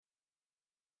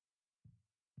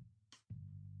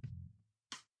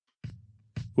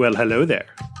Well, hello there.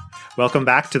 Welcome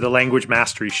back to the Language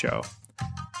Mastery Show.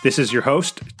 This is your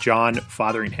host, John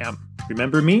Fotheringham.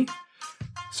 Remember me?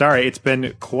 Sorry, it's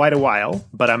been quite a while,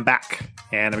 but I'm back,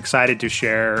 and I'm excited to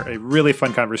share a really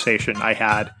fun conversation I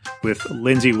had with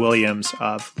Lindsay Williams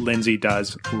of Lindsay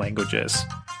Does Languages.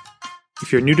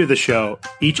 If you're new to the show,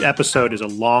 each episode is a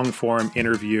long-form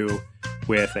interview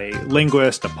with a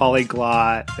linguist, a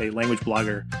polyglot, a language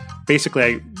blogger. Basically,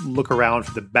 I look around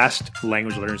for the best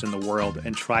language learners in the world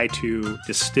and try to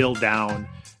distill down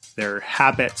their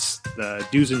habits, the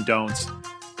do's and don'ts,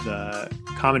 the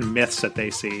common myths that they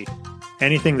see,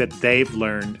 anything that they've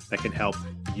learned that can help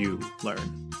you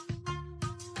learn.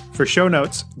 For show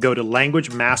notes, go to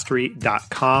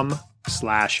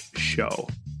languagemastery.com/show.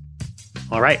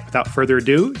 All right, without further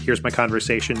ado, here's my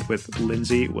conversation with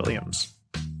Lindsay Williams.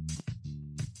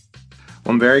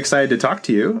 Well, I'm very excited to talk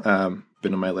to you.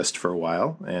 Been on my list for a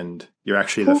while, and you're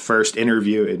actually the first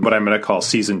interview in what I'm going to call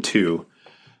season 2,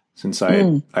 since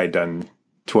I'd done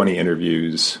 20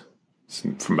 interviews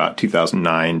from about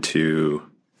 2009 to,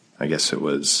 I guess it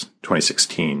was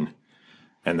 2016.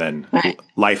 And then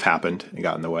life happened and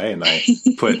got in the way, and I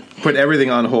put everything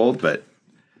on hold. But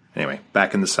anyway,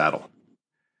 back in the saddle.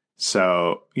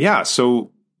 So yeah,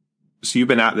 so you've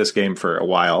been at this game for a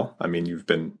while. I mean, you've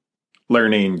been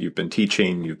learning, you've been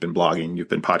teaching, you've been blogging, you've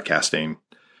been podcasting.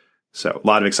 So a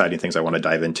lot of exciting things I want to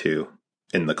dive into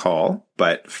in the call.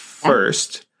 But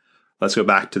first, let's go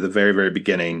back to the very, very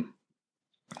beginning.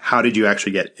 How did you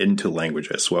actually get into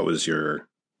languages? What was your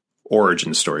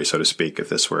origin story, so to speak, if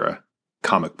this were a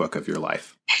comic book of your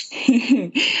life?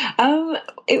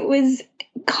 It was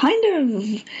kind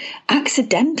of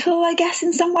accidental, I guess,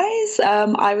 in some ways.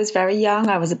 I was very young.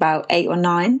 I was about 8 or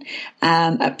 9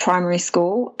 at primary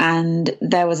school, and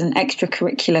there was an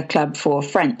extracurricular club for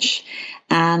French.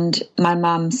 And my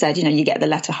mum said, you get the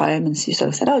letter home, and she sort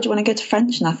of said, "Oh, do you want to go to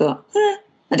French?" And I thought, I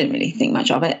didn't really think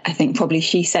much of it. I think probably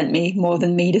she sent me more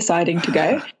than me deciding to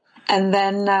go. And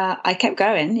then I kept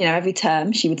going. Every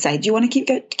term she would say, "Do you want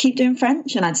to keep doing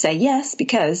French?" And I'd say yes,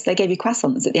 because they gave you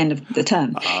croissants at the end of the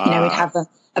term. We'd have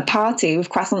a party with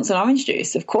croissants and orange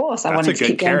juice. Of course, I wanted to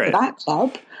keep going for that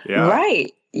club. Yeah.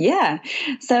 Right. Yeah.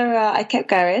 So I kept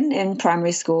going in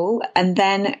primary school. And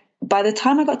then by the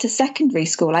time I got to secondary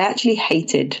school, I actually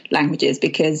hated languages,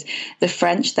 because the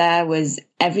French there was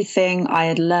everything I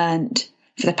had learned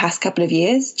for the past couple of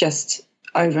years, just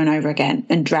over and over again,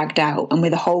 and dragged out, and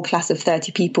with a whole class of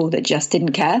 30 people that just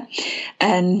didn't care.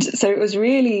 And so it was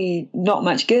really not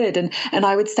much good. And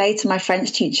I would say to my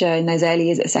French teacher in those early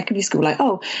years at secondary school, like,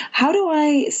 "Oh, how do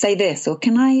I say this? Or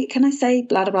can I say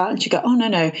blah, blah, blah?" And she'd go, "Oh,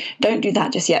 no, don't do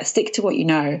that just yet. Stick to what you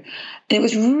know." And it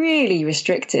was really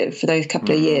restrictive for those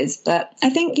couple of years. But I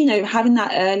think, having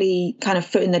that early kind of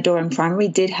foot in the door in primary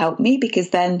did help me, because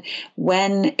then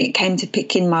when it came to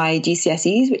picking my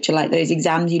GCSEs, which are like those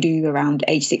exams you do around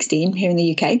age 16 here in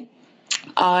the UK,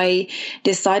 I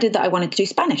decided that I wanted to do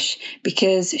Spanish,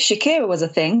 because Shakira was a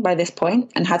thing by this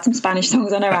point and had some Spanish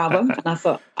songs on her album. And I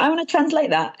thought, I want to translate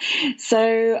that.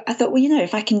 So I thought, well,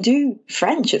 if I can do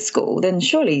French at school, then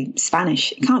surely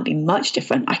Spanish, it can't be much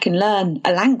different. I can learn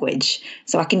a language,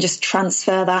 so I can just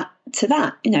transfer that to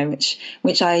that,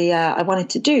 which I wanted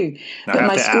to do. Now, but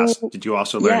I have to ask, did you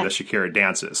also learn the Shakira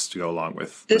dances to go along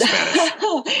with the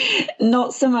Spanish?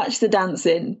 Not so much the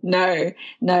dancing. No,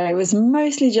 it was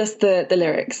mostly just the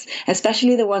lyrics,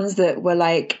 especially the ones that were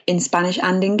like in Spanish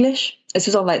and English. This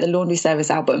was on like the Laundry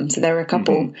Service album, so there were a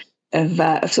couple of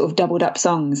sort of doubled up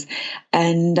songs,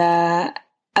 and I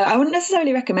wouldn't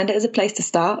necessarily recommend it as a place to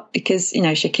start, because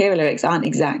Shakira lyrics aren't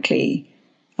exactly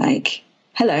like,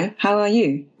 "Hello, how are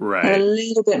you?" Right. They're a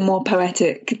little bit more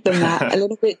poetic than that, a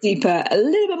little bit deeper, a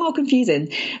little bit more confusing.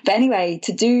 But anyway,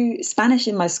 to do Spanish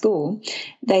in my school,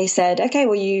 they said, "Okay,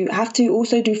 well, you have to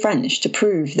also do French to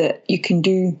prove that you can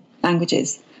do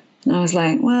languages." And I was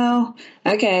like, well,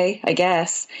 okay, I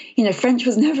guess. French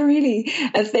was never really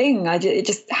a thing. It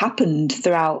just happened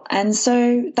throughout. And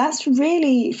so that's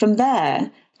really, from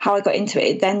there, how I got into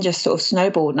it. It then just sort of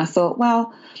snowballed. And I thought,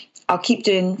 well, I'll keep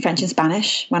doing French and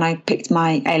Spanish when I picked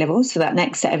my A-levels, so that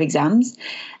next set of exams.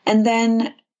 And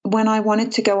then when I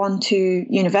wanted to go on to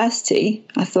university,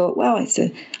 I thought, well,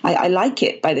 I like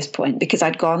it by this point, because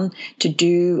I'd gone to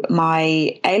do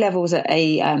my A-levels at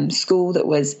a school that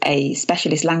was a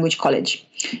specialist language college.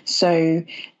 So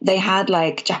they had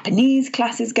like Japanese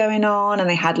classes going on, and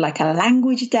they had like a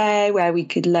language day where we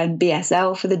could learn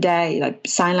BSL for the day, like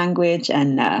sign language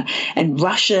and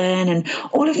Russian and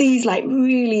all of these like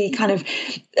really kind of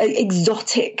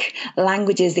exotic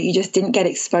languages that you just didn't get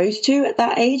exposed to at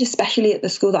that age, especially at the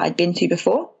school that I'd been to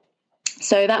before.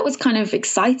 So that was kind of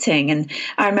exciting. And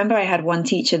I remember I had one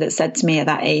teacher that said to me at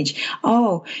that age,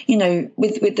 oh,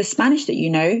 with the Spanish that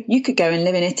you could go and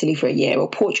live in Italy for a year or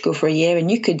Portugal for a year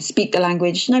and you could speak the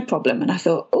language, no problem. And I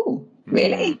thought, oh,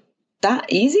 really?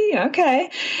 That easy? Okay.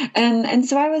 And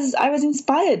so I was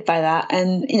inspired by that.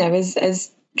 And,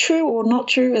 as true or not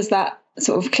true as that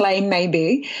sort of claim may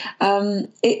be,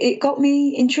 it got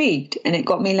me intrigued and it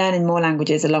got me learning more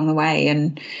languages along the way.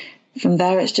 And from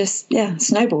there, it's just,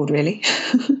 snowballed, really.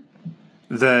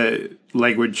 The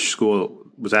language school,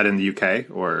 was that in the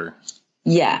UK or?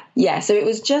 Yeah. So it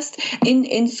was just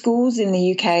in schools in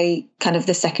the UK, kind of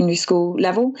the secondary school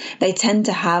level, they tend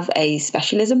to have a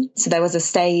specialism. So there was a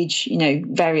stage,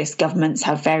 various governments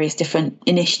have various different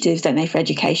initiatives, don't they, for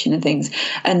education and things.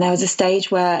 And there was a stage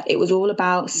where it was all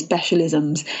about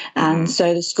specialisms. And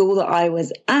so the school that I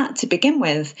was at to begin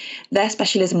with, their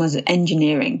specialism was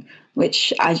engineering,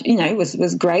 which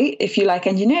was great if you like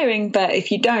engineering. But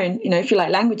if you don't, if you like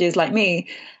languages like me,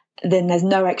 then there's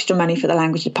no extra money for the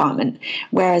language department.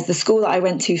 Whereas the school that I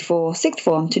went to for sixth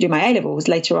form to do my A-levels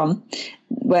later on,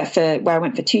 where I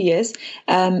went for 2 years,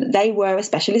 they were a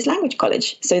specialist language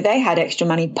college. So they had extra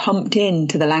money pumped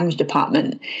into the language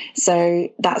department. So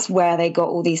that's where they got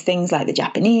all these things like the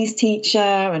Japanese teacher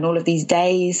and all of these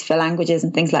days for languages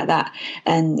and things like that.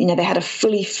 And, they had a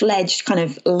fully fledged kind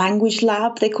of language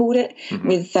lab, they called it,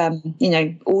 with,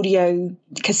 audio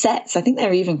cassettes. I think they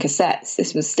were even cassettes.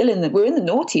 This was still we're in the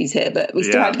noughties here, but we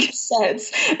still had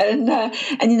cassettes.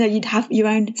 And you'd have your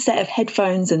own set of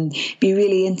headphones and be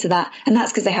really into that. And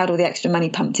that's because they had all the extra money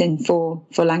pumped in for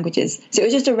languages. So it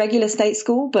was just a regular state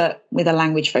school, but with a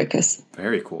language focus.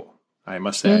 Very cool. I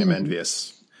must say I'm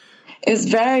envious. It was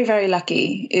very, very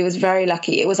lucky. It was very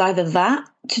lucky. It was either that,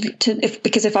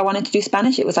 because if I wanted to do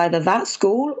Spanish, it was either that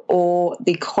school or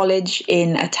the college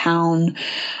in a town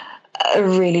a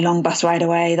really long bus ride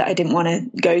away that I didn't want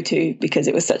to go to because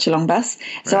it was such a long bus.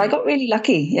 So I got really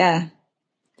lucky. Yeah.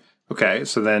 Okay.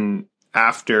 So then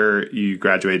after you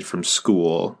graduated from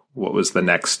school, what was the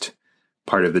next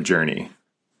part of the journey?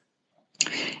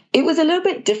 It was a little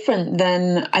bit different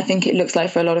than I think it looks like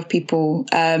for a lot of people.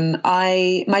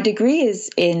 My degree is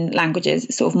in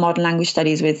languages, sort of modern language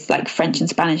studies with like French and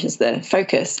Spanish as the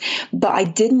focus. But I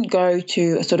didn't go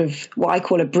to a sort of what I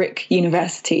call a brick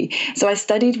university. So I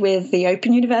studied with the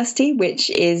Open University, which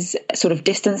is sort of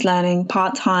distance learning,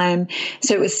 part-time.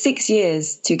 So it was 6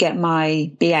 years to get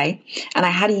my BA. And I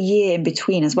had a year in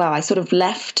between as well. I sort of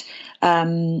left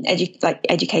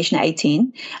education at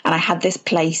 18, and I had this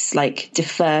place like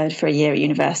deferred for a year at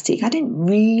university. I didn't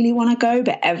really want to go,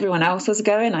 but everyone else was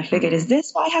going. I figured, is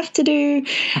this what I have to do?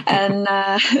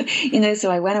 And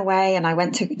so I went away and I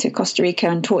went to Costa Rica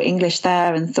and taught English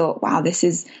there and thought, wow, this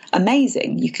is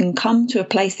amazing. You can come to a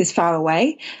place this far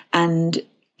away and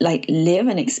like live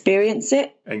and experience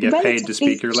it and get paid to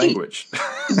speak your language.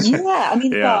 I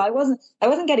mean, no, I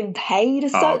wasn't getting paid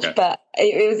as such, okay. But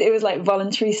it was like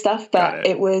voluntary stuff, but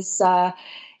it was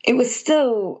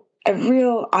still a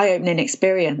real eye-opening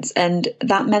experience. And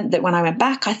that meant that when I went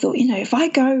back, I thought, if I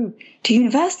go to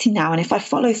university now and if I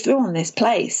follow through on this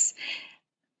place,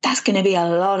 that's going to be a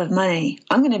lot of money.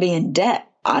 I'm going to be in debt.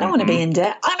 I don't want to be in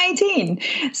debt. I'm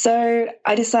 18. So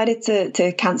I decided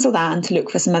to cancel that and to look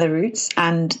for some other routes.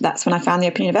 And that's when I found the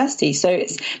Open University. So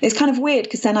it's kind of weird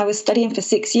because then I was studying for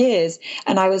 6 years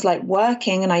and I was like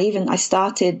working, and I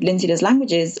started Lindsay Does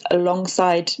Languages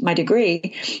alongside my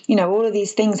degree. All of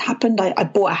these things happened. I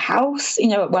bought a house,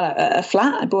 a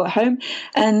flat, I bought a home.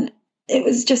 And it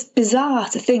was just bizarre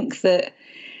to think that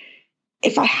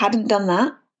if I hadn't done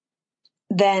that,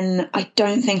 then I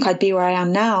don't think I'd be where I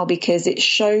am now, because it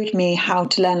showed me how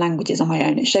to learn languages on my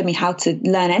own. It showed me how to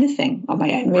learn anything on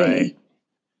my own, really.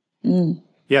 Right.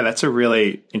 Yeah, that's a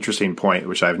really interesting point,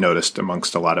 which I've noticed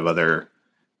amongst a lot of other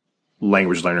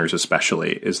language learners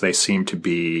especially, is they seem to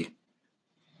be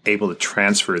able to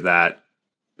transfer that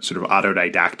sort of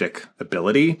autodidactic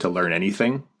ability to learn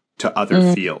anything to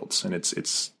other fields. And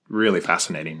it's really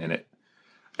fascinating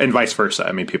and vice versa.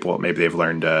 I mean, people, maybe they've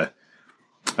learned a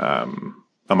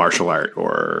martial art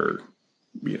or,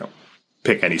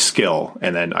 pick any skill.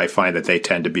 And then I find that they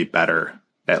tend to be better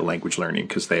at language learning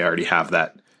because they already have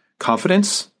that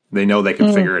confidence. They know they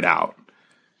can figure it out,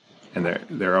 and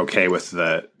they're okay with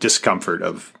the discomfort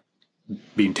of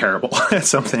being terrible at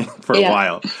something for a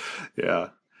while. Yeah.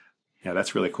 Yeah.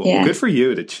 That's really cool. Well, good for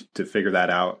you to figure that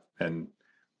out and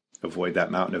avoid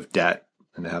that mountain of debt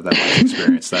and to have that life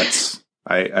experience.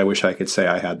 I wish I could say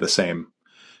I had the same.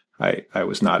 I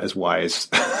was not as wise.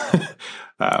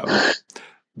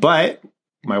 But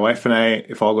my wife and I,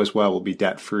 if all goes well, will be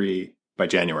debt free by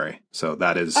January. So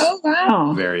that is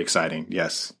very exciting.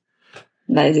 Yes.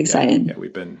 That is exciting. Yeah,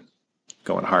 we've been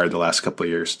going hard the last couple of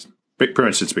years, pretty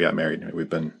much since we got married.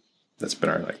 That's been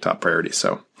our like top priority.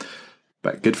 So,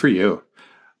 but good for you.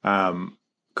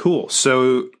 Cool.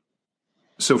 So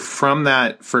from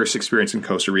that first experience in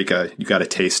Costa Rica, you got a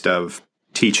taste of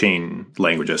teaching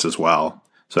languages as well.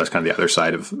 So that's kind of the other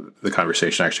side of the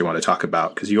conversation I actually want to talk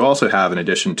about, because you also have, in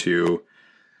addition to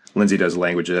Lindsay Does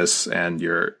Languages and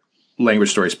your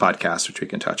Language Stories podcast, which we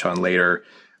can touch on later,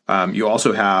 you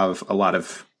also have a lot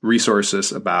of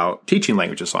resources about teaching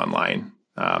languages online,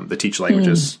 the Teach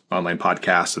Languages online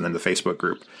podcast, and then the Facebook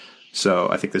group. So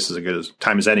I think this is a good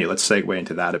time as any. Let's segue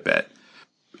into that a bit.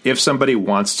 If somebody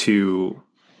wants to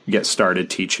get started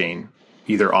teaching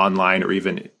either online or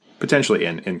even potentially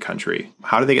in country,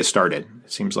 how do they get started?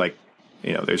 It seems like,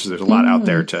 there's a lot out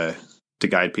there to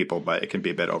guide people, but it can be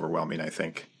a bit overwhelming, I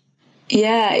think.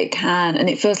 Yeah, it can. And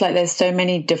it feels like there's so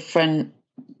many different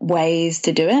ways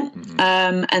to do it.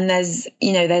 And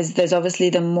there's obviously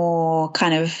the more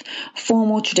kind of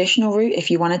formal traditional route. If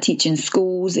you want to teach in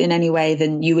schools in any way,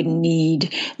 then you would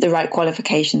need the right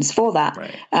qualifications for that.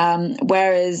 Right.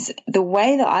 Whereas the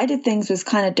way that I did things was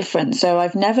kind of different. So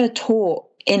I've never taught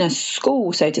in a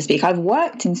school, so to speak. I've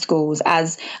worked in schools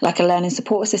as like a learning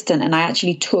support assistant, and I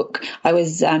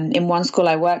was in one school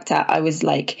I worked at, I was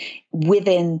like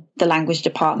within the language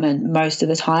department most of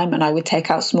the time, and I would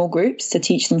take out small groups to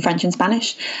teach them French and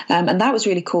Spanish, and that was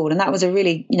really cool. And that was a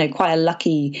really, quite a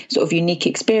lucky sort of unique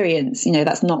experience.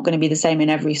 That's not going to be the same in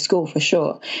every school for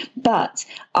sure. But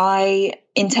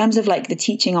in terms of like the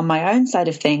teaching on my own side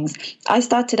of things, I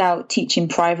started out teaching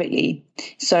privately.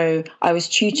 So I was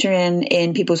tutoring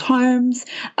in people's homes.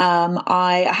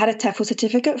 I had a TEFL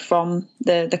certificate from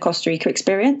the Costa Rica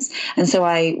experience. And so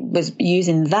I was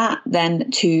using that then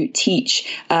to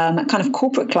teach kind of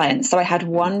corporate clients. So I had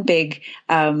one big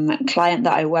client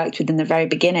that I worked with in the very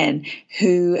beginning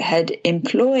who had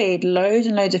employed loads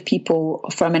and loads of people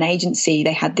from an agency.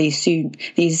 They had these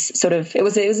sort of, it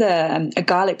was a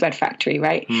garlic bread factory,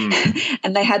 right?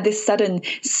 And they had this sudden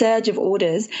surge of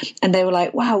orders, and they were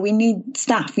like, wow, we need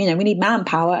staff, we need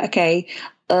manpower. Okay,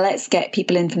 let's get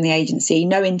people in from the agency,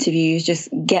 no interviews, just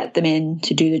get them in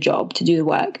to do the job, to do the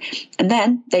work. And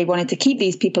then they wanted to keep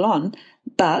these people on,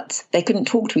 but they couldn't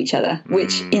talk to each other,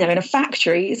 which, in a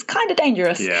factory is kind of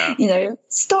dangerous. Yeah.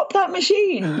 Stop that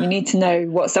machine. You need to know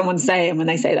what someone's saying when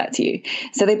they say that to you.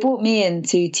 So they brought me in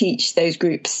to teach those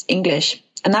groups English.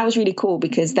 And that was really cool,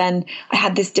 because then I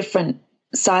had this different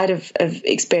side of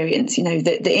experience.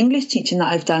 The English teaching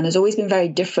that I've done has always been very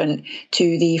different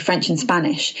to the French and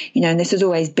Spanish, and this has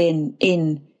always been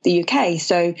in the UK.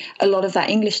 So a lot of that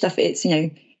English stuff, it's,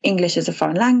 English as a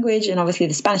foreign language, and obviously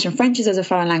the Spanish and French is as a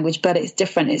foreign language, but it's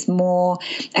different. It's more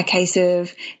a case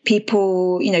of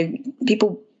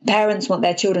parents want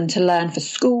their children to learn for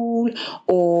school,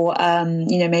 or,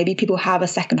 maybe people have a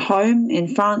second home in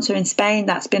France or in Spain.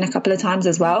 That's been a couple of times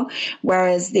as well.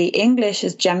 Whereas the English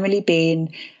has generally been,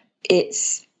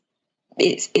 it's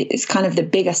kind of the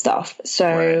bigger stuff.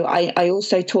 So right. I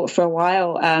also taught for a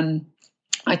while.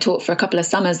 I taught for a couple of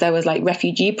summers. There was like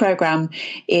refugee program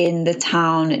in the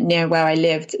town near where I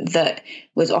lived that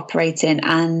was operating,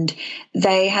 and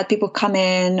they had people come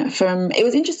in from, it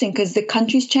was interesting because the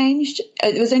countries changed.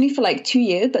 It was only for like 2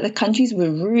 years, but the countries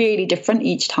were really different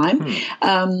each time,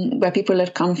 where people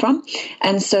had come from.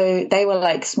 And so they were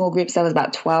like small groups. There was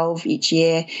about 12 each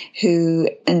year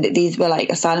and these were like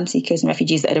asylum seekers and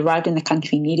refugees that had arrived in the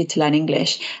country, needed to learn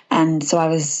English. And so I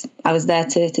was there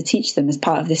to teach them as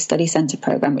part of this study center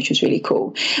program, which was really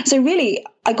cool. So really,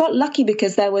 I got lucky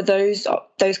because there were those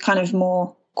kind of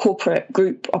more corporate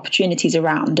group opportunities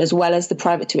around, as well as the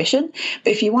private tuition.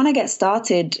 But if you want to get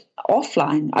started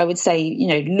offline, I would say,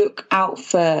 look out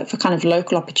for kind of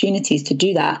local opportunities to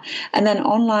do that. And then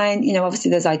online,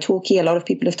 obviously there's italki. A lot of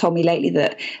people have told me lately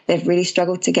that they've really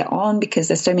struggled to get on because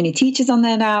there's so many teachers on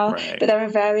there now. Right. But there are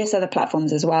various other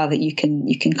platforms as well that you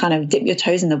can kind of dip your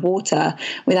toes in the water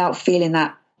without feeling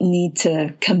that need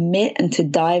to commit and to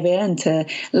dive in and to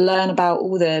learn about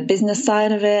all the business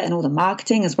side of it and all the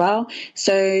marketing as well.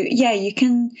 So yeah, you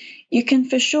can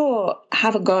for sure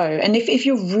have a go. And if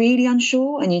you're really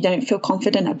unsure and you don't feel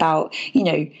confident about,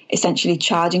 essentially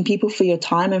charging people for your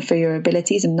time and for your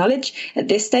abilities and knowledge at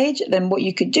this stage, then what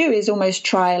you could do is almost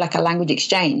try like a language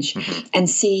exchange and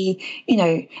see,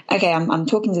 okay, I'm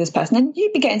talking to this person, and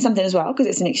you'd be getting something as well because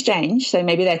it's an exchange. So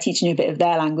maybe they're teaching you a bit of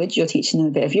their language, you're teaching them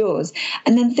a bit of yours.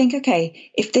 And then think,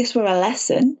 okay, if this were a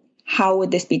lesson, how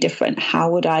would this be different?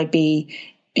 How would I be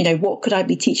what could I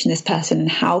be teaching this person and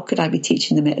how could I be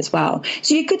teaching them it as well?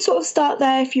 So you could sort of start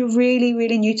there if you're really,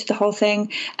 really new to the whole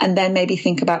thing, and then maybe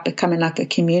think about becoming like a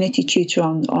community tutor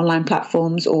on online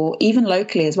platforms or even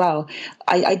locally as well.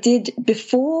 I did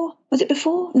before. Was it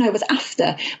before? No, it was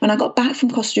after. When I got back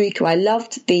from Costa Rica, I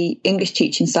loved the English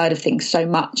teaching side of things so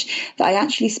much that I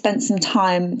actually spent some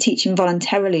time teaching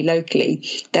voluntarily locally.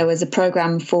 There was a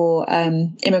program for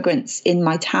immigrants in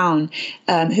my town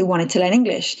who wanted to learn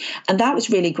English. And that was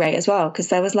really great as well, because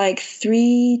there was like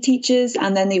 3 teachers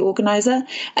and then the organizer.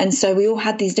 And so we all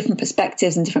had these different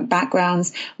perspectives and different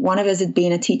backgrounds. One of us had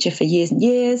been a teacher for years and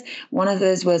years. One of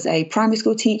us was a primary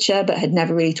school teacher, but had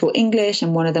never really taught English.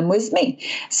 And one of them was me.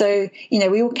 So,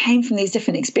 we all came from these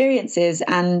different experiences,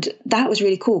 and that was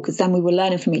really cool because then we were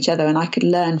learning from each other and I could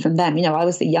learn from them. I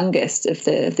was the youngest of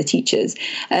the teachers.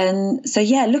 And so,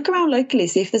 yeah, look around locally,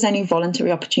 see if there's any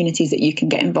voluntary opportunities that you can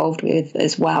get involved with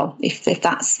as well. If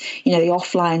that's, the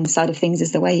offline side of things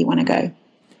is the way you want to go.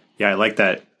 Yeah, I like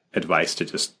that advice to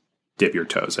just dip your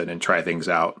toes in and try things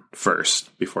out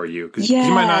first before because it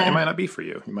might not be for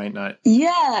you. You might not.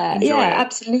 Yeah, enjoy it.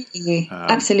 Absolutely.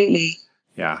 Absolutely.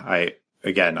 Yeah, I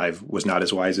was not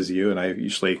as wise as you, and I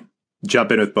usually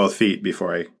jump in with both feet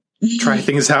before I try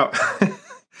things out.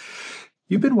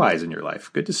 You've been wise in your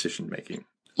life. Good decision making.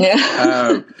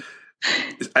 Yeah.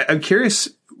 I'm curious,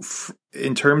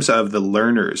 in terms of the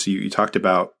learners, you talked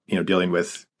about, dealing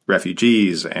with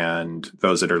refugees and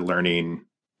those that are learning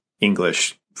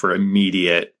English for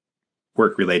immediate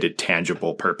work-related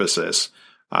tangible purposes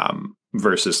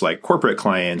versus like corporate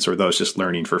clients or those just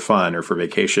learning for fun or for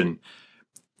vacation.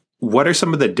 What are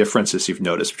some of the differences you've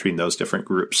noticed between those different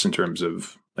groups in terms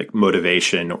of like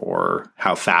motivation or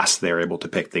how fast they're able to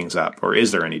pick things up? Or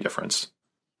is there any difference?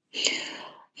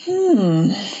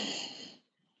 I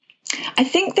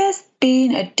think there's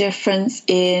been a difference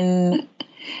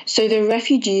so the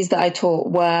refugees that I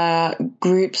taught were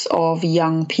groups of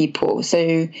young people.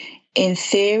 So in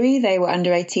theory, they were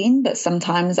under 18, but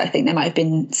sometimes I think they might have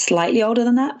been slightly older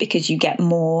than that because you get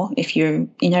more if you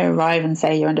arrive and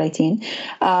say you're under 18.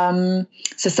 So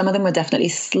some of them were definitely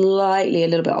slightly a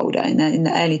little bit older in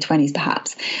the early 20s,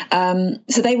 perhaps.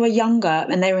 So they were younger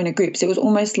and they were in a group. So it was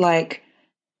almost like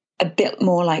a bit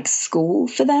more like school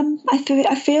for them. I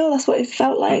feel that's what it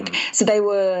felt like. So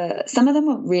some of them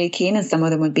were really keen and some of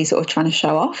them would be sort of trying to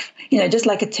show off, just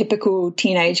like a typical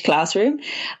teenage classroom.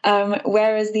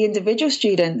 Whereas the individual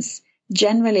students,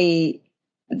 generally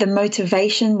the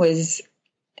motivation was,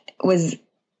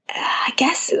 I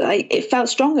guess, like it felt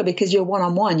stronger because you're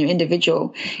one-on-one, you're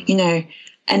individual,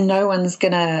 and no one's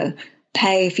going to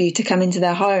pay for you to come into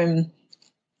their home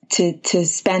to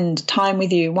spend time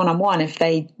with you one-on-one if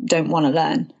they don't want to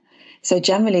learn. So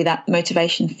generally that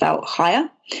motivation felt higher.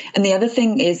 And the other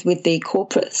thing is with the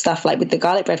corporate stuff, like with the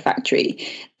garlic bread factory,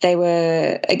 they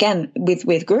were, again,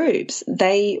 with groups,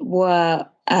 they weren't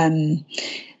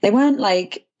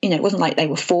like, it wasn't like they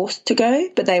were forced to go,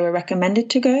 but they were recommended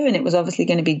to go. And it was obviously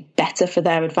going to be better for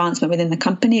their advancement within the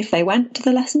company if they went to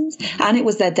the lessons. And it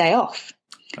was their day off.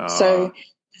 So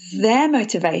their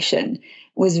motivation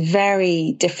was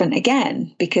very different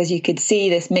again, because you could see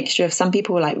this mixture of some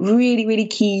people were like really, really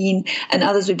keen and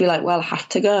others would be like, well, I have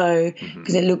to go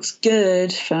because it looks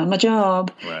good for my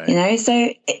job, right.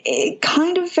 So it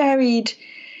kind of varied.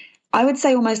 I would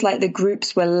say almost like the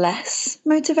groups were less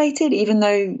motivated, even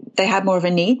though they had more of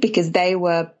a need because they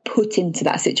were put into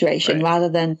that situation rather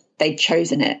than they'd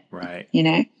chosen it. Right.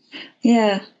 Yeah.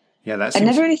 Yeah. I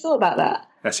never really thought about that.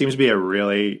 That seems to be a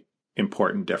really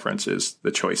important difference, is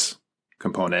the choice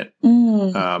component.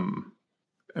 I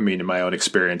mean, in my own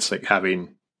experience, like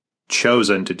having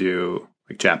chosen to do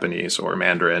like Japanese or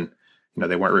Mandarin,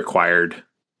 they weren't required.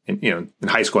 In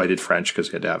high school, I did French because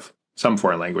you had to have some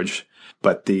foreign language,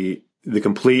 but the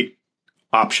complete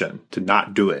option to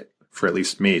not do it, for at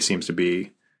least me, seems to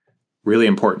be really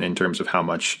important in terms of how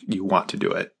much you want to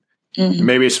do it.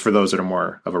 Maybe it's for those that are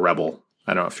more of a rebel.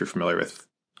 I don't know if you're familiar with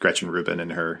Gretchen Rubin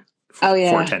and her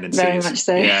four tendencies. Very much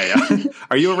so. Yeah.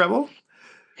 Are you a rebel?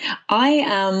 I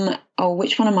am. Oh,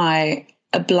 which one am I?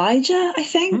 Obliger, I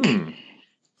think.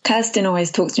 Kirsten always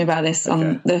talks to me about this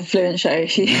on the Fluent Show.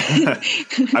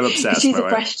 I'm obsessed. She's a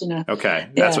questioner. Okay,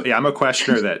 I'm a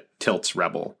questioner that tilts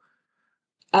rebel.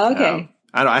 Oh, okay.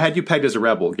 I don't know. I had you pegged as a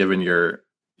rebel, given your,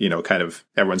 kind of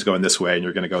everyone's going this way and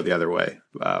you're going to go the other way.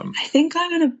 I think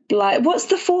I'm an obliger. What's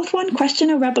the fourth one?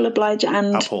 Questioner, rebel, obliger,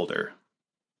 and upholder.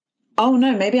 Oh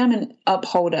no, maybe I'm an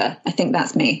upholder. I think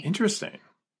that's me. Interesting.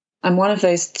 I'm one of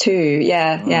those two.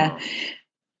 Yeah.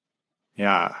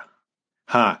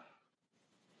 Huh.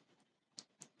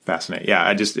 Fascinating.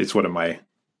 Yeah, it's one of my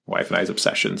wife and I's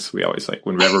obsessions. We always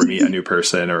whenever we meet a new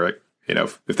person or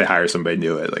if they hire somebody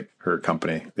new at like her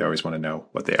company, they always want to know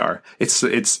what they are. It's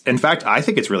in fact, I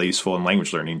think it's really useful in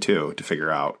language learning too, to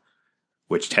figure out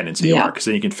which tendency you are, because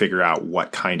then you can figure out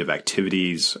what kind of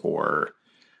activities or,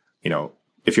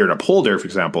 if you're an upholder, for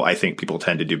example, I think people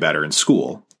tend to do better in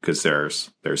school because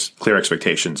there's clear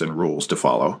expectations and rules to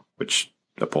follow, which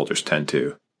upholders tend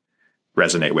to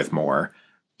resonate with more.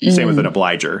 Same with an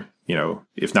obliger,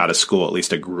 if not a school, at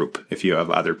least a group. If you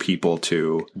have other people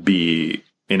to be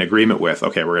in agreement with,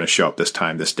 okay, we're going to show up this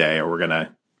time, this day, or we're going to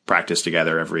practice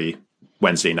together every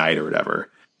Wednesday night or whatever.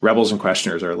 Rebels and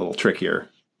questioners are a little trickier,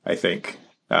 I think.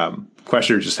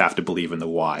 Questioners just have to believe in the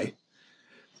why.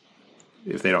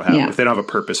 If they don't have a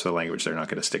purpose for the language, they're not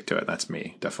going to stick to it. That's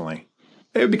me, definitely.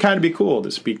 It would be cool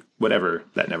to speak whatever.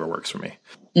 That never works for me.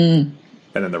 And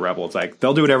then the rebel, it's like,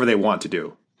 they'll do whatever they want to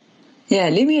do. Yeah,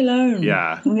 leave me alone.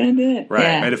 Yeah. I'm going to do it. Right.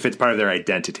 Yeah. And if it's part of their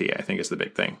identity, I think is the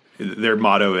big thing. Their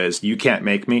motto is, you can't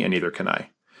make me and neither can I.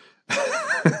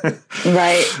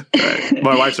 Right.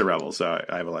 My wife's a rebel, so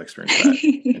I have a lot of experience with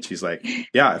that. And she's like,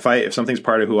 yeah, if something's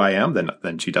part of who I am,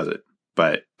 then she does it.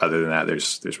 But other than that,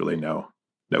 there's really no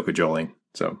cajoling.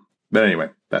 So, but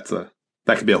anyway, that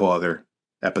could be a whole other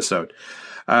episode.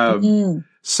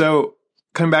 So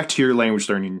coming back to your language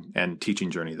learning and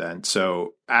teaching journey then.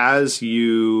 So as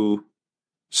you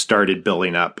started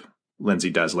building up Lindsay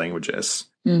Does Languages,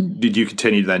 did you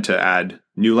continue then to add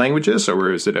new languages, or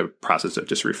was it a process of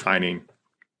just refining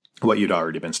what you'd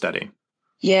already been studying?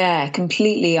 Yeah,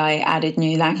 completely. I added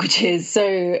new languages.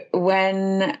 So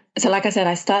like I said,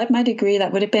 I started my degree,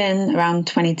 that would have been around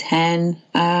 2010.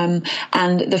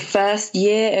 And the first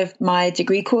year of my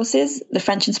degree courses, the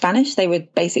French and Spanish, they were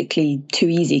basically too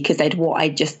easy because they'd what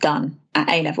I'd just done at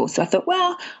A-level. So I thought,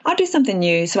 well, I'll do something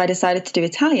new. So I decided to do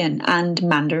Italian and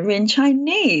Mandarin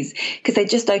Chinese because they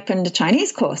just opened a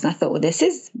Chinese course. And I thought, well, this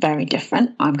is very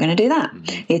different. I'm going to do that.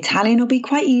 The Italian will be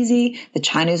quite easy. The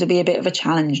Chinese will be a bit of a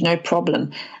challenge, no problem.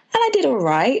 And I did all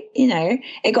right.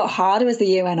 It got harder as the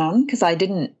year went on because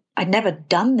I'd never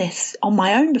done this on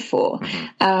my own before.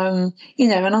 And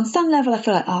on some level I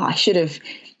feel like, I should have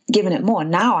given it more.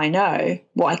 Now I know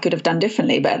what I could have done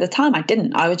differently, but at the time I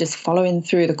didn't. I was just following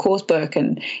through the course book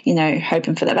and,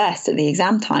 hoping for the best at the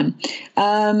exam time.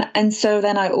 And so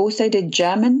then I also did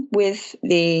German with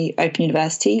the Open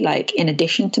University, like in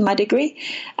addition to my degree.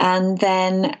 And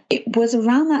then it was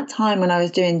around that time when I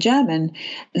was doing German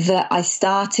that I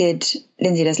started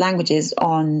Lindsay Does Languages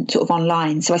on sort of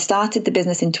online. So I started the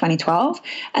business in 2012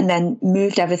 and then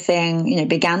moved everything,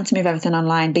 began to move everything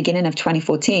online beginning of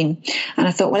 2014. And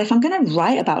I thought, well, if I'm going to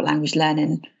write about language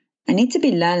learning, I need to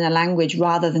be learning a language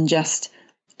rather than just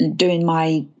doing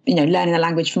my, learning a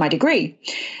language for my degree.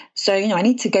 So, I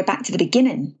need to go back to the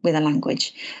beginning with a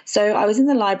language. So I was in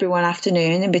the library one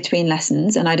afternoon in between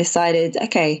lessons and I decided,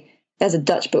 okay, there's a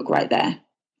Dutch book right there.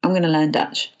 I'm going to learn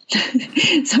Dutch.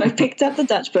 So I picked up the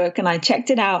Dutch book and I checked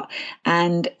it out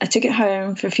and I took it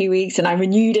home for a few weeks and I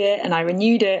renewed it and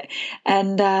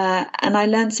I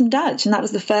learned some Dutch. And that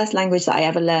was the first language that I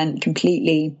ever learned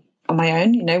completely on my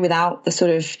own, without the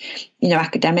sort of,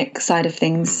 academic side of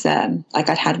things like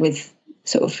I'd had with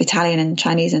sort of Italian and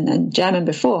Chinese and German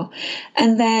before.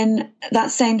 And then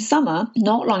that same summer,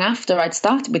 not long after I'd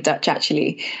started with Dutch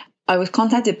actually, I was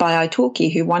contacted by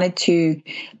italki who wanted to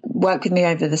work with me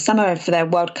over the summer for their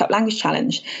World Cup Language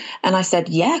Challenge. And I said,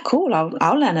 yeah, cool,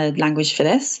 I'll learn a language for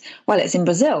this. Well, it's in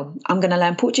Brazil. I'm going to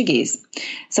learn Portuguese.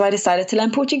 So I decided to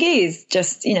learn Portuguese,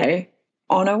 just,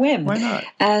 on a whim. Why not?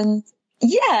 And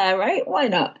yeah, right, why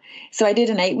not? So I did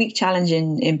an 8-week challenge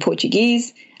in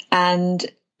Portuguese. And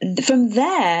from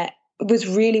there was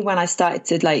really when I started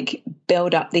to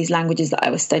build up these languages that I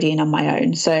was studying on my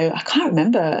own. So I can't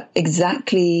remember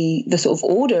exactly the sort of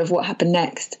order of what happened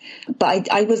next,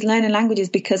 but I was learning languages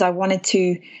because I wanted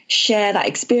to share that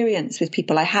experience with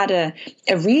people. I had a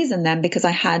reason then because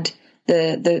I had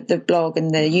the blog and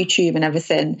the YouTube and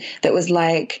everything that was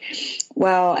like,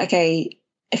 well, okay,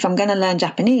 if I'm going to learn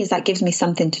Japanese, that gives me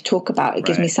something to talk about. It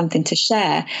gives me something to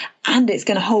share and it's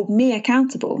going to hold me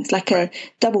accountable. It's like a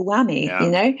double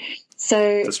whammy, So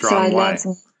I learned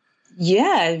some,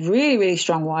 really, really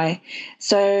strong why.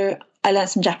 So I learned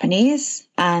some Japanese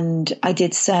and I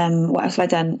did what else have I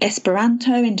done?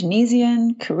 Esperanto,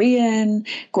 Indonesian, Korean,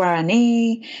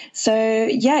 Guarani. So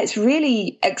it's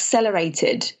really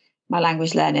accelerated my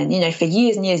language learning. For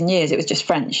years and years and years, it was just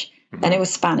French. Then it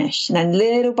was Spanish. And then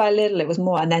little by little, it was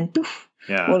more. And then poof,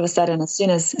 all of a sudden, as soon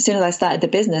as I started the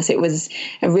business, it was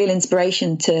a real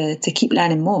inspiration to keep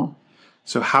learning more.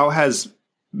 So how has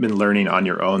been learning on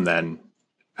your own then,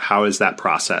 how has that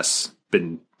process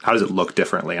been, how does it look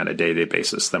differently on a day-to-day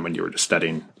basis than when you were just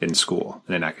studying in school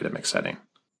in an academic setting?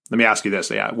 let me ask you this.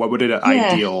 Yeah. What would an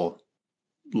ideal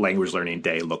language learning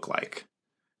day look like?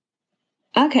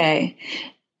 Okay.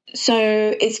 So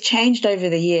it's changed over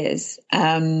the years.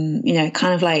 Kind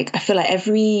of like, I feel like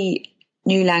every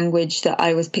new language that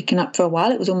I was picking up for a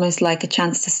while, it was almost like a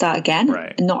chance to start again.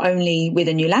 Right. Not only with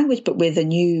a new language, but with a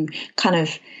new kind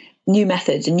of new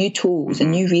methods and new tools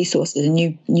and new resources and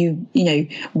new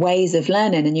ways of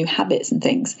learning and new habits and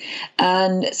things.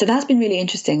 And so that's been really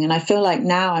interesting. And I feel like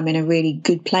now I'm in a really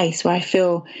good place where I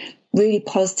feel really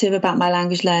positive about my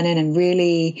language learning and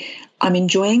really I'm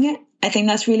enjoying it. I think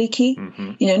that's really key.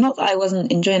 Not that I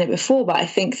wasn't enjoying it before, but I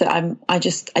think that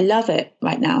I love it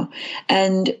right now.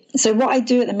 And so what I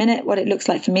do at the minute, what it looks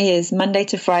like for me is Monday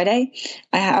to Friday,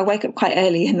 I wake up quite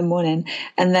early in the morning.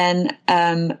 And then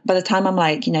by the time I'm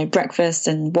like, breakfast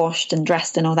and washed and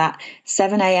dressed and all that,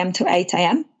 7 a.m. to 8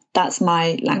 a.m., that's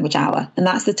my language hour. And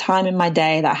that's the time in my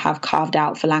day that I have carved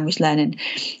out for language learning.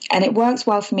 And it works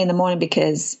well for me in the morning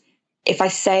because if I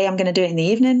say I'm going to do it in the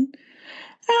evening,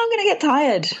 I'm going to get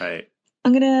tired. Right.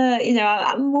 I'm going to,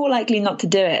 I'm more likely not to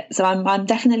do it. So I'm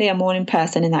definitely a morning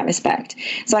person in that respect.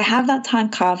 So I have that time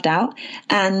carved out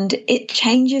and it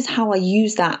changes how I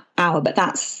use that hour. But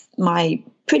that's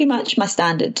pretty much my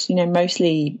standard,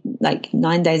 mostly like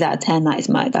 9 days out of 10,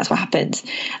 that's what happens.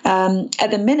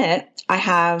 At the minute, I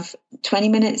have 20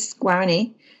 minutes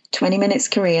Guarani, 20 minutes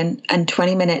Korean and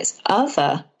 20 minutes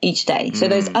other each day. So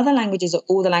those other languages are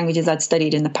all the languages I'd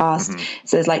studied in the past.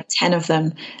 So there's like 10 of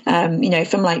them,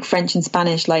 from like French and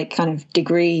Spanish, like kind of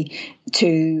degree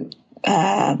to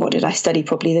what did I study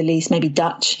probably the least, maybe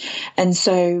Dutch. And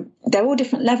so they're all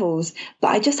different levels, but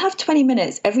I just have 20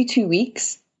 minutes every 2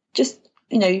 weeks, just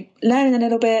learning a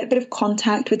little bit of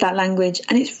contact with that language.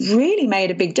 And it's really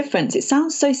made a big difference. It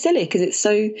sounds so silly because it's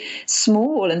so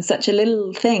small and such a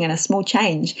little thing and a small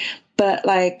change. But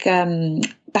like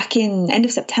back in end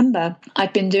of September,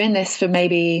 I'd been doing this for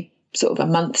maybe sort of a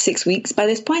month, 6 weeks by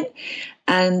this point.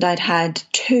 And I'd had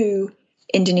 2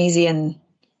 Indonesian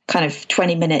kind of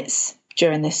 20 minutes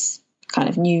during this kind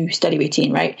of new study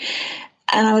routine, right?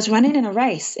 And I was running in a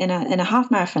race in a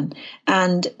half marathon,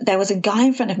 and there was a guy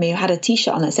in front of me who had a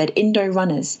T-shirt on that said Indo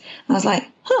Runners. And I was like,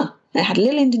 it had a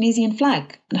little Indonesian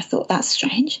flag. And I thought, that's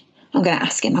strange. I'm going to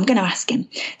ask him.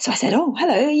 So I said, oh,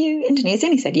 hello, are you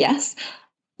Indonesian? He said, yes.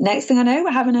 Next thing I know,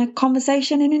 we're having a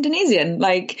conversation in Indonesian,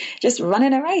 like just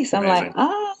running a race. I'm Amazing.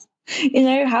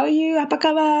 like, how are you? Apa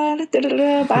kabar?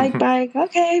 Bye.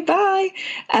 Okay, bye.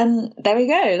 And there we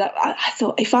go. I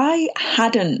thought if I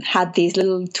hadn't had these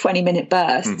little 20-minute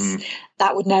bursts,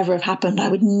 that would never have happened. I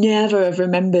would never have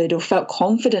remembered or felt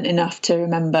confident enough to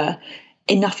remember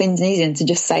enough Indonesian to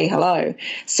just say hello.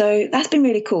 So that's been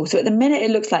really cool. So at the minute,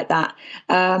 it looks like that.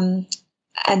 And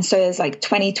so there's like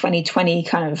 20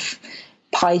 kind of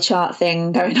pie chart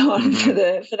thing going on for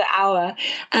the hour.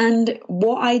 And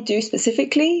what I do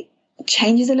specifically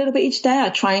changes a little bit each day. I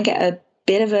try and get a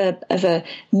bit of a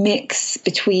mix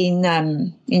between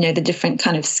the different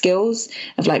kind of skills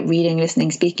of like reading,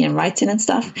 listening, speaking and writing and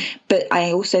stuff. But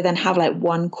I also then have like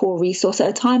one core resource at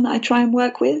a time that I try and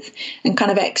work with and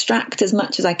kind of extract as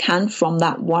much as I can from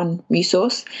that one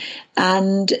resource.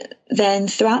 And then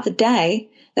throughout the day,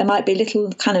 there might be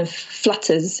little kind of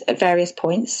flutters at various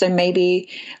points. So maybe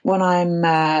when I'm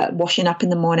washing up in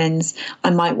the mornings, I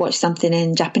might watch something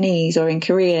in Japanese or in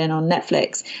Korean on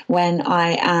Netflix. When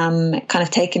I am kind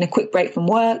of taking a quick break from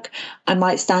work, I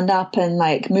might stand up and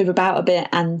like move about a bit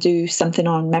and do something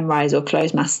on Memrise or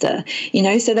Closemaster.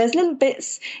 So there's little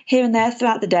bits here and there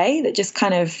throughout the day that just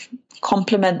kind of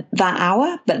complement that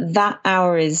hour. But that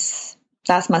hour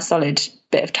that's my solid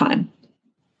bit of time.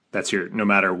 That's your, no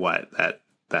matter what,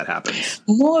 that happens.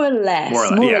 More or less.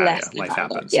 Life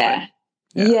happens. Yeah.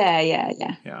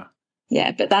 Yeah.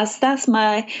 Yeah. But that's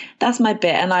my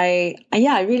bit. And I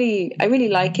really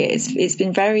like it. It's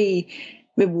been very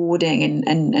rewarding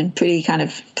and pretty kind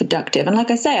of productive. And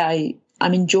like I say,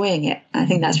 I'm enjoying it. I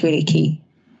think that's really key.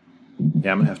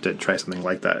 Yeah. I'm going to have to try something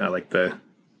like that. I like the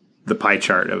pie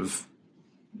chart of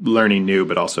learning new,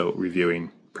 but also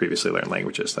reviewing previously learned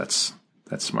languages. That's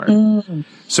smart.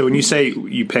 So when you say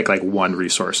you pick like one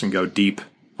resource and go deep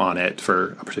on it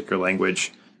for a particular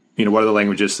language, what are the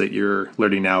languages that you're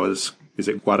learning now? Is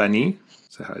it Guarani?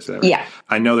 So how is that? Right? Yeah.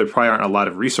 I know there probably aren't a lot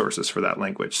of resources for that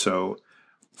language. So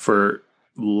for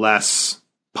less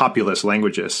populous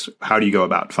languages, how do you go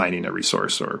about finding a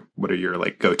resource, or what are your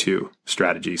like go-to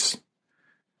strategies?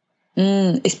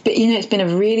 It's been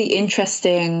a really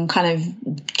interesting kind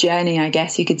of journey, I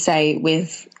guess you could say,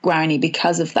 with Guarani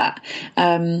because of that.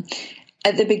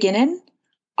 At the beginning,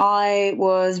 I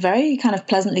was very kind of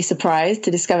pleasantly surprised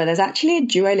to discover there's actually a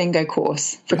Duolingo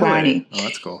course for Guarani. Oh,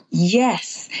 that's cool.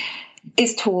 Yes.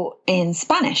 is taught in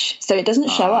Spanish. So it doesn't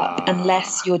show up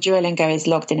unless your Duolingo is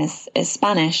logged in as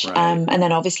Spanish. Right. And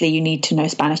then obviously you need to know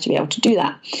Spanish to be able to do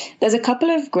that. There's a couple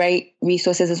of great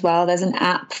resources as well. There's an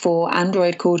app for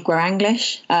Android called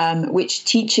Guaranglish, which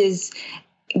teaches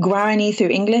Guarani through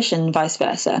English and vice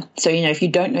versa. So, if you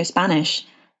don't know Spanish,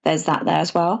 there's that there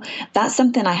as well. That's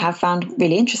something I have found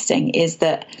really interesting, is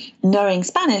that knowing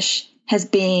Spanish has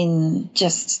been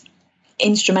just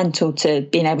instrumental to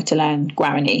being able to learn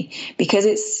Guarani, because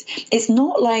it's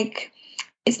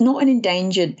not an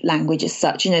endangered language as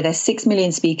such. There's 6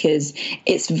 million speakers.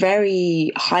 It's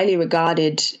very highly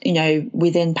regarded,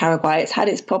 within Paraguay. It's had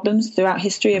its problems throughout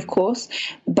history, of course,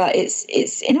 but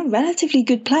it's in a relatively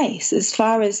good place as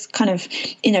far as kind of,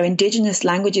 indigenous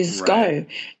languages go.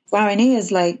 Guarani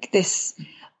is like this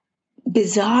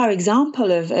bizarre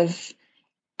example of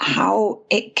how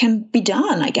it can be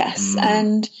done, I guess.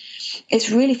 And it's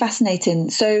really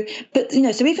fascinating. So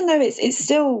even though it's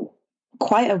still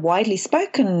quite a widely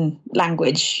spoken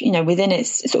language, within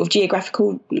its sort of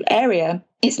geographical area,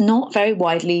 it's not very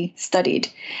widely studied.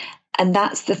 And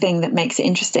that's the thing that makes it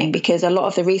interesting, because a lot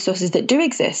of the resources that do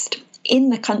exist in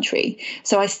the country.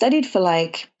 So I studied for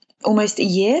almost a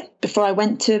year before I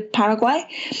went to Paraguay.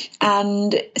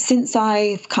 And since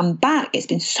I've come back, it's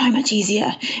been so much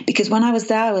easier, because when I was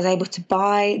there, I was able to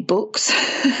buy books.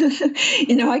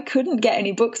 I couldn't get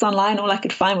any books online. All I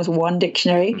could find was one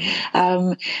dictionary.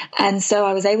 And so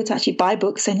I was able to actually buy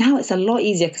books. So now it's a lot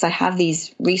easier, because I have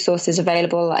these resources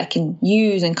available that I can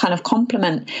use and kind of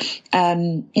complement.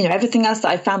 Everything else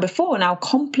that I found before now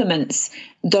complements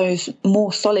those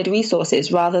more solid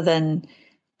resources, rather than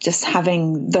just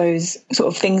having those sort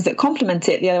of things that complement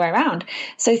it the other way around.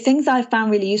 So things I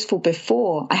found really useful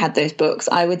before I had those books,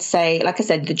 I would say, like I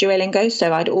said, the Duolingo.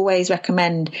 So I'd always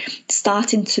recommend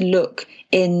starting to look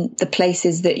in the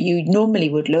places that you normally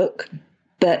would look,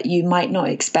 but you might not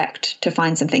expect to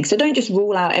find something. So don't just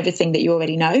rule out everything that you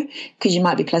already know, because you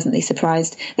might be pleasantly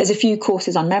surprised. There's a few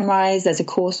courses on Memrise. There's a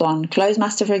course on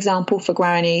Closemaster, for example, for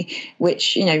Guarani,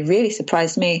 which, really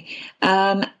surprised me.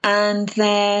 And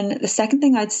then the second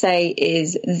thing I'd say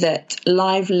is that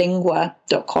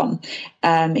livelingua.com.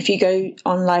 If you go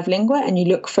on LiveLingua and you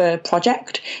look for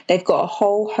project, they've got a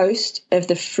whole host of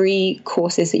the free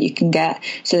courses that you can get.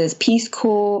 So there's Peace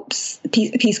Corps,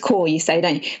 you say,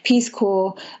 don't you? Peace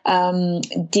Corps, I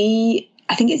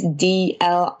think it's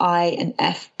DLI and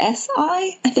FSI.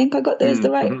 I think I got those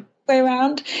the right way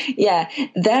around. Yeah,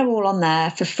 they're all on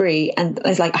there for free, and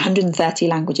there's 130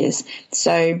 languages.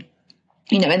 So,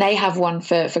 and they have one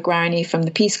for Guarani from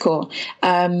the Peace Corps,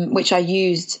 which I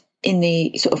used in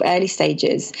the sort of early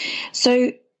stages.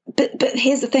 So, but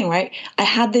here's the thing, right? I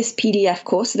had this PDF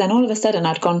course, so then all of a sudden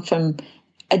I'd gone from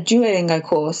a Duolingo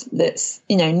course that's,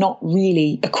 not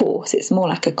really a course. It's more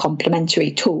like a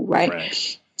complementary tool,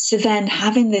 right? So then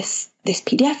having this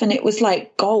PDF, and it was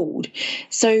like gold.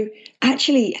 So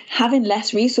actually having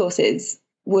less resources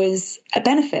was a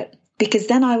benefit, because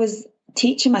then I was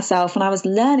teaching myself and I was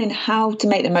learning how to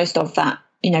make the most of that,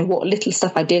 what little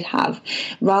stuff I did have,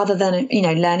 rather than,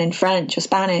 learning French or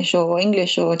Spanish or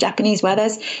English or Japanese, where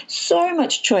there's so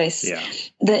much choice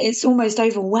that it's almost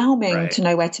overwhelming to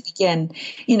know where to begin.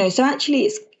 So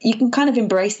actually you can kind of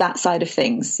embrace that side of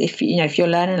things. If you're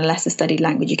learning a lesser studied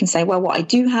language, you can say, well, what I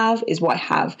do have is what I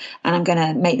have, and I'm going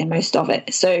to make the most of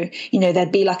it. So,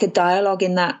 there'd be like a dialogue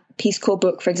in that Peace Corps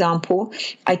book, for example.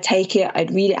 I'd take it,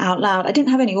 I'd read it out loud. I didn't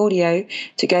have any audio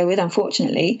to go with,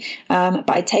 unfortunately, but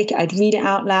I'd take it, I'd read it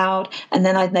out loud, and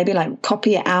then I'd maybe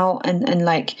copy it out and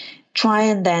try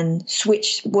and then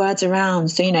switch words around.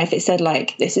 So, if it said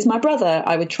this is my brother,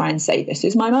 I would try and say this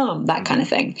is my mom, that kind of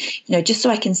thing, just so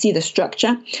I can see the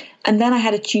structure. And then I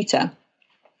had a tutor.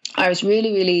 I was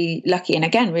really, really lucky, and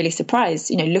again, really surprised,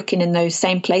 looking in those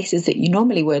same places that you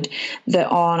normally would, that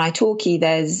on italki,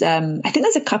 there's, I think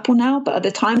there's a couple now, but at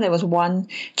the time there was one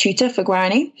tutor for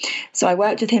Guarani. So I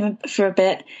worked with him for a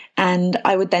bit, and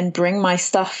I would then bring my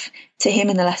stuff to him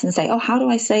in the lesson and say, oh, how do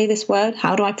I say this word?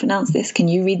 How do I pronounce this? Can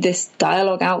you read this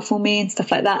dialogue out for me? And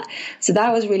stuff like that. So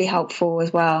that was really helpful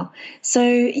as well. So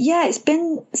yeah, it's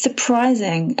been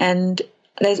surprising. And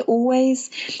there's always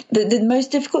the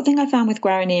most difficult thing I found with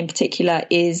Guarani in particular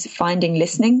is finding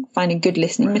good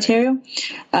listening material.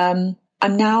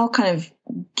 I'm now kind of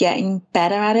getting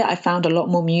better at it. I found a lot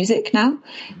more music now,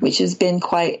 which has been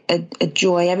quite a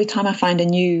joy. Every time I find a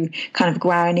new kind of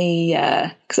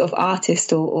Guarani sort of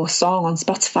artist or song on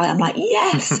Spotify, I'm like,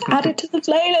 yes, add it to the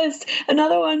playlist,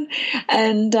 another one.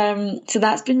 And so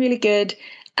that's been really good.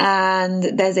 And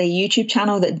there's a YouTube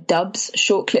channel that dubs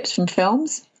short clips from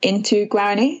films into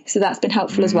Guarani, so that's been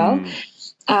helpful as well.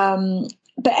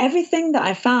 but everything that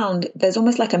I found, there's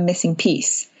almost like a missing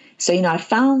piece. So, I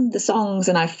found the songs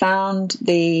and I found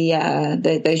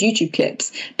those YouTube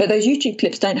clips, but those YouTube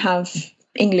clips don't have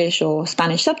English or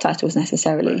Spanish subtitles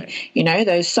necessarily. Right.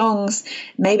 Those songs,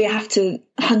 maybe I have to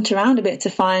hunt around a bit to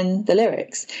find the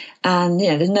lyrics. And,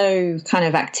 there's no kind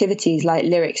of activities like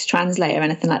lyrics translate or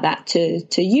anything like that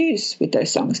to use with those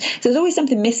songs. So there's always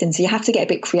something missing. So you have to get a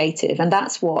bit creative. And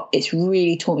that's what it's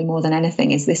really taught me more than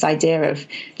anything, is this idea of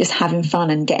just having fun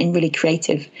and getting really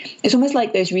creative. It's almost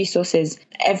like those resources,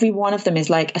 every one of them is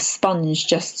like a sponge,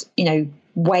 just,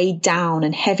 weighed down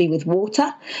and heavy with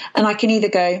water, and I can either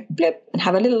go blip and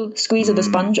have a little squeeze of the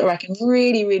sponge, or I can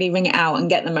really, really wring it out and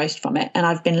get the most from it. And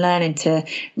I've been learning to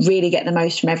really get the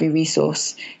most from every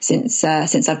resource since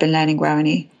I've been learning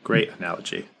Guarani. Great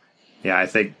analogy. Yeah, I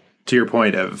think to your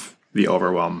point of the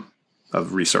overwhelm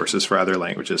of resources for other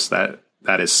languages, that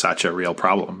is such a real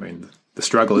problem. I mean, the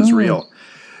struggle is real.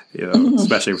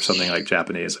 Especially for something like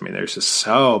Japanese. I mean, there's just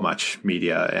so much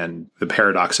media, and the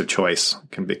paradox of choice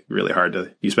can be really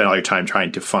hard you spend all your time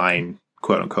trying to find,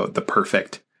 quote unquote, the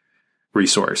perfect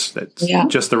resource that's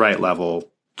just the right level,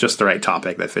 just the right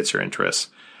topic that fits your interests.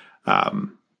 I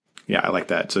like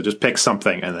that. So just pick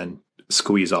something and then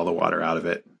squeeze all the water out of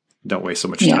it. Don't waste so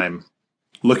much time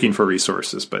looking for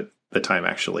resources, but the time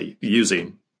actually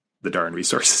using the darn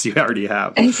resources you already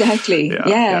have. Exactly.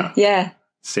 Yeah.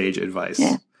 Sage advice.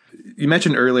 Yeah. You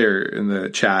mentioned earlier in the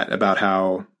chat about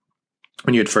how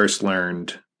when you had first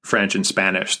learned French and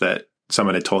Spanish that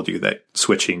someone had told you that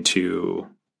switching to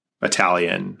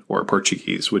Italian or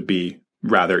Portuguese would be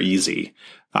rather easy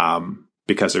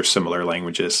because they're similar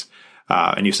languages.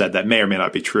 And you said that may or may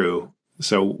not be true.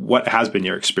 So what has been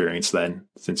your experience then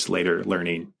since later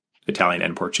learning Italian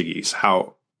and Portuguese?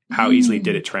 How easily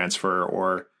did it transfer,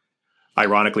 or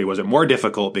ironically, was it more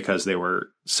difficult because they were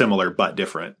similar but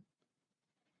different?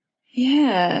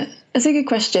 Yeah, that's a good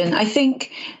question. I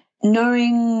think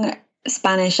knowing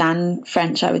Spanish and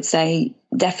French, I would say,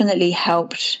 definitely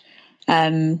helped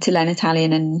to learn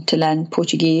Italian and to learn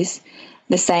Portuguese,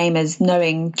 the same as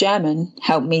knowing German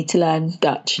helped me to learn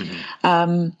Dutch.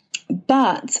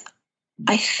 But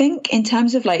I think in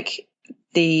terms of like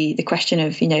the question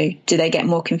of, do they get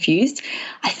more confused?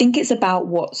 I think it's about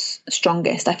what's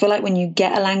strongest. I feel like when you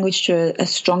get a language to a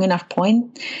strong enough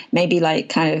point, maybe like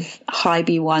kind of high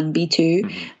B1,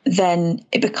 B2, then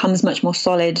it becomes much more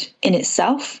solid in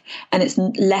itself, and it's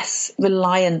less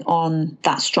reliant on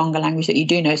that stronger language that you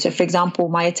do know. So for example,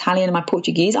 my Italian and my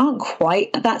Portuguese aren't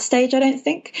quite at that stage, I don't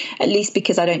think, at least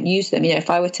because I don't use them. If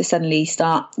I were to suddenly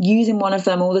start using one of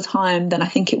them all the time, then I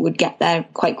think it would get there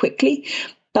quite quickly.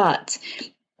 But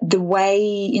the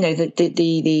way,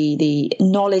 the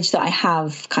knowledge that I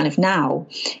have kind of now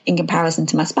in comparison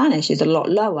to my Spanish is a lot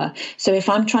lower. So if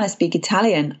I'm trying to speak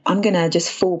Italian, I'm going to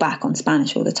just fall back on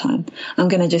Spanish all the time. I'm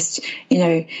going to just,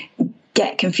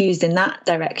 get confused in that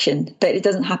direction, but it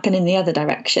doesn't happen in the other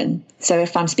direction. So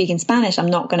if I'm speaking Spanish, I'm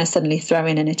not going to suddenly throw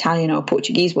in an Italian or a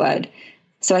Portuguese word.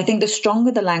 So I think the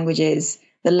stronger the language is,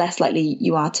 the less likely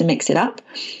you are to mix it up.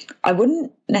 I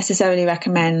wouldn't necessarily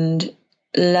recommend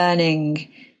learning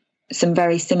some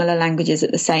very similar languages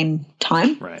at the same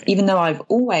time, right. Even though I've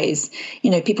always,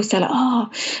 people say like,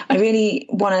 I really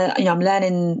want to, I'm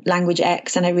learning language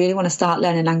X and I really want to start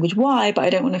learning language Y, but I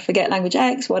don't want to forget language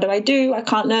X. What do? I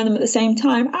can't learn them at the same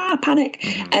time. Panic.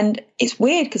 And it's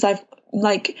weird because I've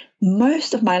like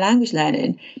most of my language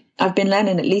learning, I've been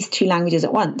learning at least 2 languages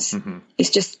at once.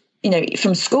 It's just,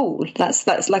 from school, that's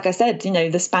like I said,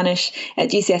 the Spanish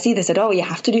at GCSE, they said, you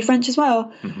have to do French as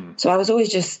well. So I was always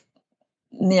just,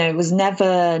 it was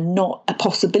never not a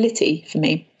possibility for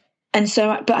me. And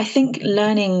so, but I think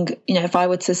learning, if I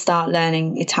were to start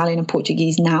learning Italian and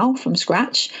Portuguese now from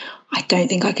scratch, I don't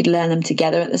think I could learn them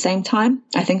together at the same time.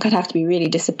 I think I'd have to be really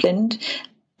disciplined,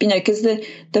 because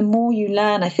the more you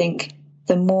learn, I think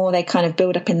the more they kind of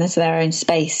build up into their own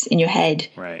space in your head.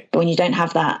 Right. But when you don't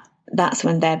have that, that's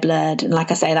when they're blurred. And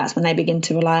like I say, that's when they begin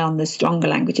to rely on the stronger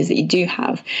languages that you do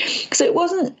have. So it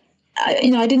wasn't,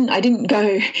 I didn't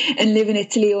go and live in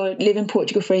Italy or live in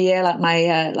Portugal for a year like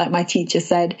my teacher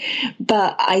said,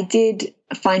 but I did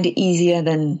find it easier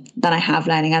than I have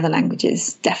learning other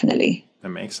languages. Definitely. That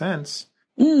makes sense.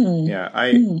 Yeah.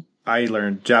 I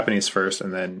learned Japanese first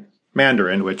and then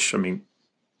Mandarin, which,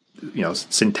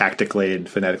 syntactically and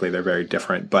phonetically, they're very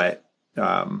different, but,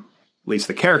 at least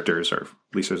the characters are,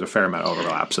 at least there's a fair amount of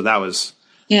overlap. So that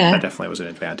definitely was an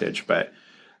advantage, but,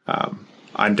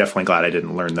 I'm definitely glad I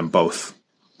didn't learn them both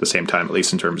the same time, at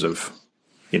least in terms of,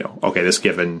 this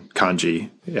given kanji,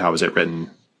 how is it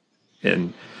written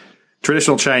in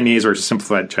traditional Chinese versus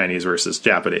simplified Chinese versus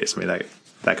Japanese?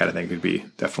 That kind of thing could be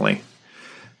definitely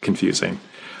confusing.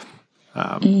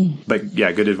 But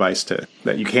yeah, good advice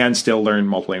that you can still learn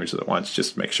multiple languages at once.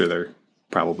 Just make sure they're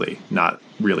probably not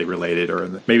really related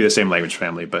or maybe the same language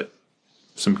family, but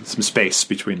some space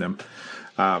between them.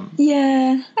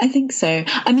 Yeah, I think so.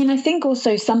 I mean, I think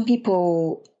also some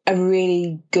people are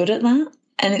really good at that.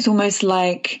 And it's almost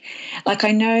like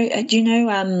I know, do you know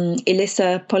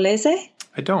Elisa Polese?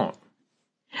 I don't.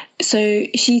 So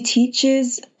she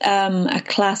teaches a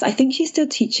class. I think she still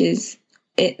teaches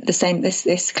it the same,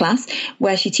 this class,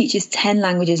 where she teaches 10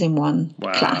 languages in one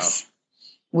class,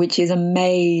 which is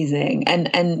amazing.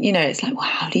 And you know, it's like, well,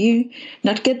 how do you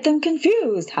not get them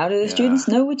confused? How do the students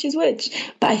know which is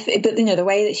which? But you know, the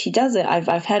way that she does it,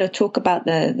 I've heard her talk about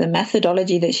the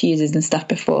methodology that she uses and stuff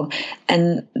before,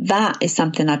 and that is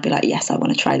something I'd be like, yes, I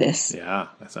want to try this. Yeah,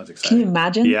 that sounds exciting. Can you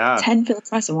imagine? Yeah, 10 for the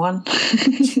price of one.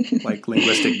 Like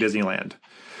linguistic Disneyland.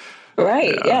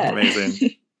 Right? Yeah.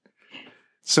 Amazing.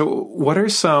 So, what are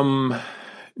some,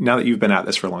 now that you've been at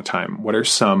this for a long time, what are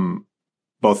some,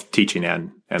 both teaching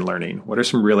and learning, what are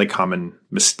some really common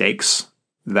mistakes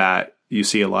that you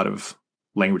see a lot of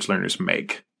language learners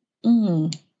make?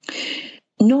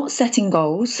 Not setting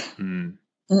goals,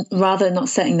 rather not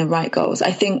setting the right goals.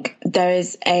 I think there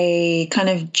is a kind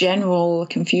of general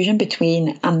confusion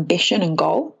between ambition and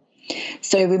goal.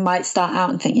 So we might start out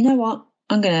and think, you know what,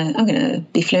 I'm gonna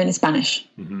be fluent in Spanish.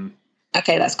 Mm-hmm.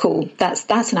 Okay, that's cool.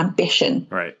 That's an ambition.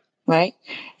 Right?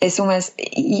 It's almost,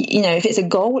 you know, if it's a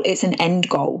goal, it's an end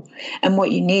goal. And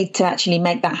what you need to actually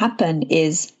make that happen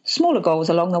is smaller goals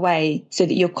along the way so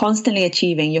that you're constantly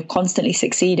achieving, you're constantly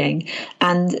succeeding,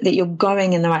 and that you're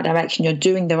going in the right direction, you're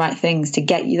doing the right things to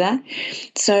get you there.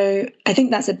 So I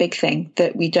think that's a big thing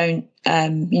that we don't,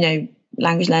 you know,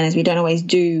 language learners, we don't always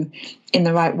do in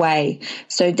the right way.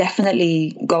 So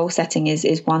definitely goal setting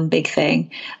is one big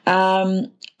thing.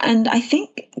 And I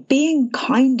think being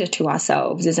kinder to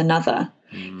ourselves is another.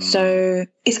 So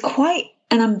it's quite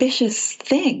an ambitious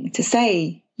thing to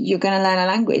say you're going to learn a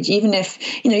language, even if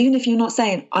you're not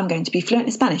saying, I'm going to be fluent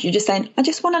in Spanish. You're just saying, I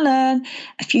just want to learn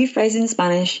a few phrases in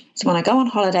Spanish. So when I go on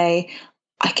holiday,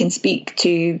 I can speak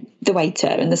to the waiter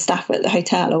and the staff at the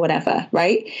hotel or whatever,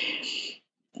 right?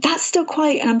 That's still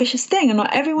quite an ambitious thing. And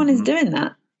not everyone is doing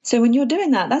that. So when you're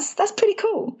doing that, that's pretty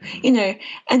cool, you know.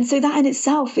 And so that in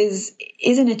itself is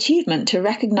an achievement, to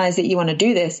recognize that you want to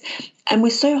do this. And we're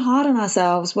so hard on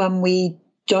ourselves when we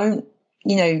don't,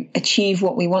 you know, achieve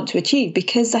what we want to achieve,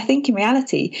 because I think in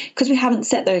reality, because we haven't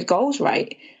set those goals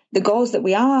right, the goals that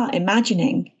we are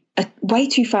imagining are way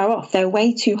too far off. They're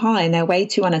way too high and they're way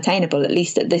too unattainable, at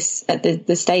least at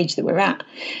the stage that we're at.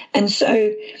 And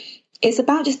so it's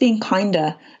about just being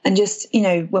kinder and just, you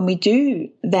know, when we do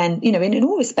then, you know, in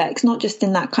all respects, not just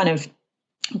in that kind of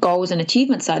goals and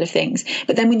achievement side of things,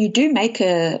 but then when you do make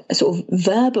a sort of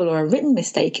verbal or a written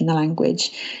mistake in the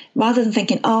language, rather than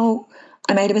thinking, oh,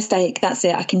 I made a mistake, that's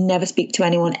it, I can never speak to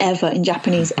anyone ever in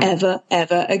Japanese ever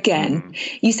again.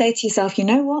 You say to yourself, you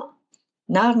know what?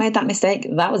 Now I've made that mistake.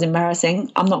 That was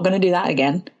embarrassing. I'm not going to do that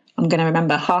again. I'm going to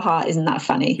remember, haha, isn't that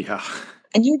funny? Yeah.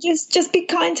 And you just be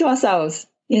kind to ourselves.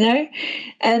 You know,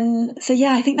 and so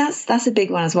yeah, I think that's a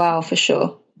big one as well, for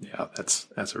sure. Yeah,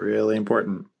 that's really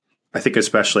important. I think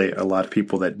especially a lot of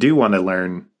people that do want to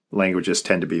learn languages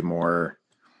tend to be more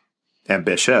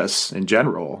ambitious in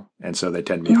general, and so they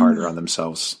tend to be harder on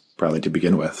themselves probably to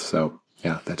begin with. So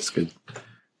yeah, that is good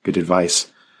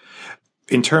advice.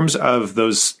 In terms of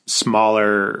those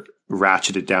smaller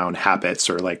ratcheted down habits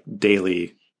or like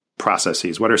daily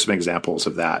processes, what are some examples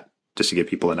of that? Just to give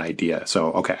people an idea.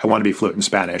 So, okay, I want to be fluent in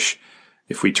Spanish.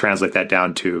 If we translate that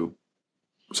down to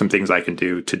some things I can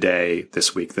do today,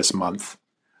 this week, this month,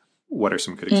 what are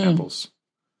some good examples?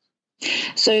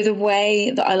 So the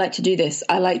way that I like to do this,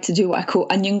 I like to do what I call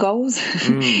onion goals.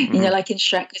 You know, like in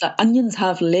Shrek, it's like onions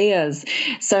have layers.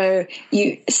 So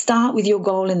you start with your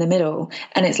goal in the middle,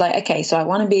 and it's like, okay, so I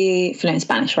want to be fluent in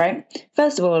Spanish, right?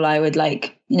 First of all, I would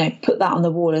put that on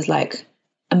the wall as like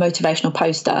a motivational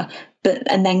poster,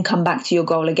 and then come back to your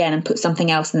goal again and put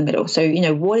something else in the middle. So, you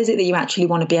know, what is it that you actually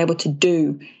want to be able to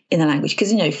do in the language?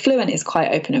 Because, you know, fluent is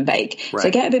quite open and vague. Right.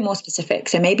 So get a bit more specific.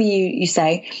 So maybe you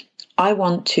say, I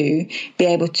want to be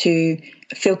able to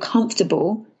feel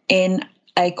comfortable in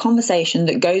a conversation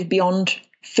that goes beyond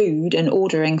food and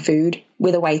ordering food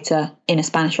with a waiter in a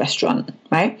Spanish restaurant,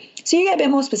 right? So you get a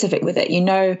bit more specific with it. You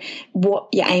know what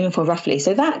you're aiming for roughly.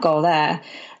 So that goal there,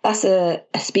 that's a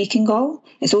speaking goal.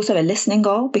 It's also a listening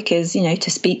goal, because, you know,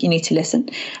 to speak, you need to listen.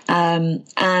 And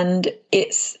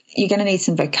you're going to need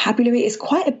some vocabulary. It's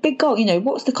quite a big goal. You know,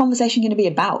 what's the conversation going to be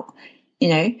about? You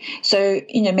know, so,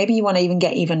 you know, maybe you want to even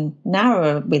get even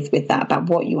narrower with that, about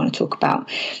what you want to talk about.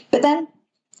 But then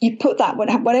you put that,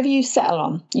 whatever you settle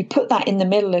on, you put that in the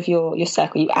middle of your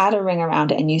circle. You add a ring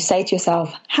around it and you say to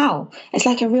yourself, how? It's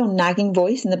like a real nagging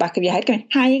voice in the back of your head going,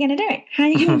 how are you going to do it? How are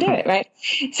you going to do it? Right?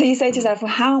 So you say to yourself,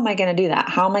 well, how am I going to do that?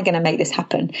 How am I going to make this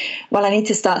happen? Well, I need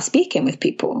to start speaking with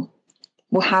people.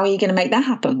 Well, how are you going to make that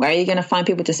happen? Where are you going to find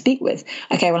people to speak with?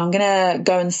 Okay, well, I'm going to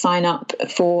go and sign up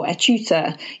for a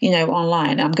tutor,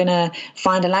 online. I'm going to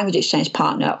find a language exchange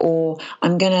partner, or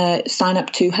I'm going to sign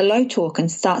up to Hello Talk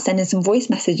and start sending some voice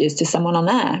messages to someone on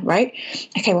there, right?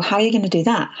 Okay, well, how are you going to do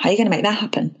that? How are you going to make that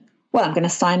happen? Well, I'm going to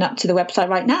sign up to the website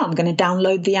right now. I'm going to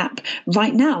download the app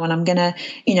right now, and I'm going to,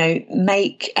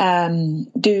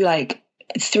 do like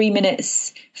 3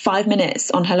 minutes, 5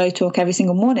 minutes on Hello Talk every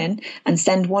single morning and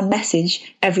send one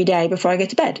message every day before I go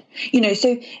to bed.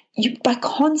 So by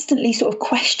constantly sort of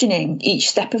questioning each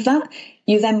step of that,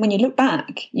 you then, when you look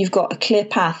back, you've got a clear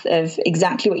path of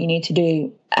exactly what you need to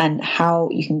do and how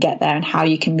you can get there and how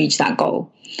you can reach that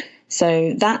goal.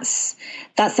 So that's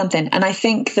something. And I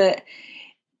think that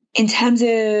in terms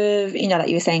of, like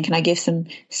you were saying, can I give some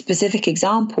specific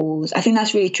examples? I think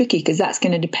that's really tricky because that's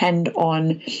going to depend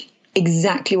on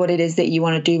exactly what it is that you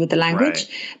want to do with the language.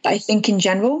 Right. But I think in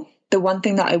general, the one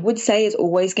thing that I would say is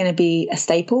always going to be a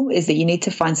staple is that you need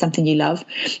to find something you love,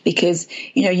 because,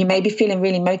 you may be feeling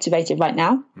really motivated right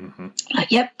now. Mm-hmm.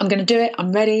 Like, yep, I'm going to do it.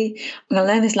 I'm ready. I'm going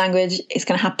to learn this language. It's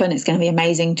going to happen. It's going to be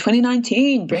amazing.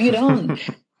 2019, bring it on.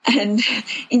 And,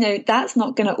 that's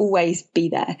not going to always be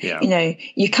there. Yeah.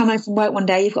 You come home from work one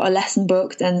day, you've got a lesson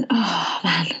booked and, oh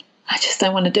man, I just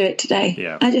don't want to do it today.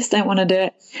 Yeah. I just don't want to do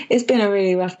it. It's been a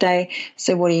really rough day.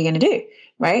 So what are you going to do?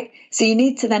 Right? So you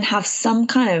need to then have some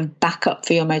kind of backup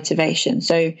for your motivation.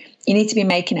 So you need to be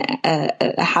making it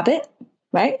a habit,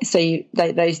 right? So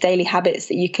those daily habits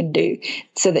that you can do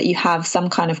so that you have some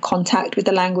kind of contact with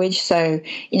the language. So,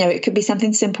 it could be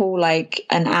something simple like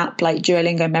an app like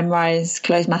Duolingo Memrise,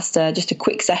 Closemaster, just a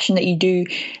quick session that you do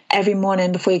every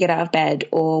morning before you get out of bed,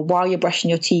 or while you're brushing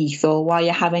your teeth, or while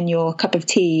you're having your cup of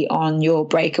tea on your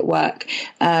break at work.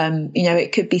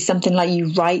 It could be something like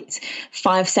you write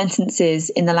 5 sentences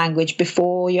in the language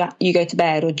before you go to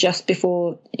bed, or just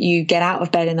before you get out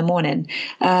of bed in the morning.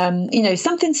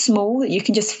 Something small that you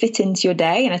can just fit into your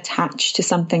day and attach to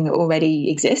something that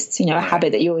already exists, a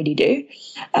habit that you already do.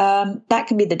 That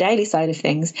can be the daily side of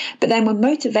things. But then when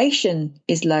motivation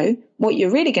is low, what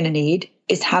you're really going to need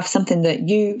is to have something that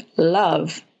you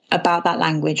love about that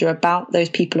language, or about those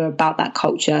people, or about that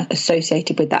culture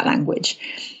associated with that language.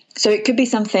 So it could be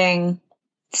something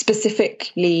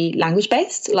specifically language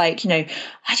based, like, I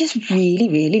just really,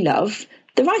 really love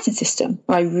the writing system,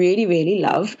 or I really, really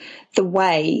love the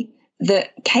way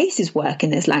that cases work in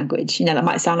this language. That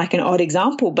might sound like an odd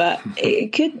example, but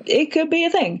it could be a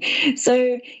thing.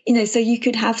 So, so you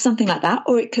could have something like that,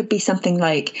 or it could be something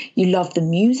like you love the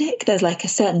music. There's like a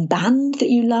certain band that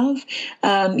you love,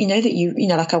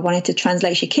 like I wanted to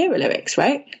translate Shakira lyrics,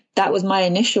 right? That was my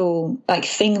initial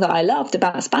thing that I loved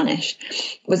about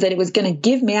Spanish, was that it was going to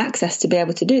give me access to be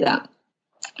able to do that.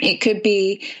 It could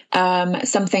be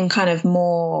something kind of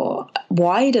more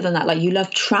wider than that, like you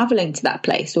love traveling to that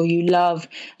place, or you love,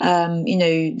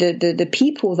 the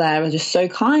people there are just so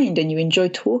kind and you enjoy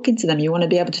talking to them. You want to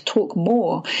be able to talk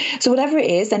more. So whatever it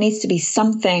is, there needs to be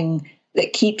something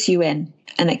that keeps you in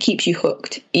and that keeps you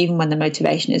hooked, even when the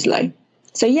motivation is low.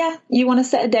 So yeah, you want to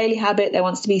set a daily habit. There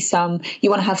wants to be you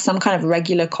want to have some kind of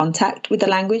regular contact with the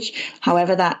language,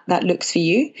 however that looks for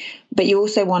you. But you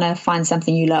also want to find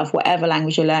something you love, whatever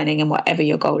language you're learning and whatever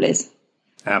your goal is.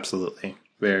 Absolutely.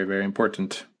 Very, very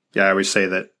important. Yeah, I always say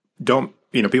that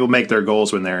people make their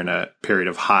goals when they're in a period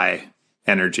of high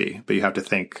energy, but you have to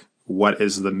think, what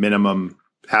is the minimum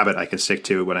habit I can stick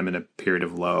to when I'm in a period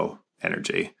of low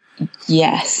energy?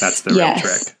 Yes. That's the real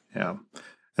trick. Yeah.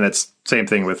 And that's same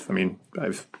thing with,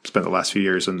 I've spent the last few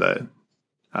years in the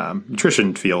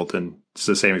nutrition field, and it's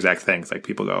the same exact thing. It's like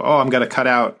people go, oh, I'm going to cut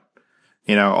out,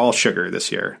 all sugar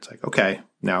this year. It's like, okay,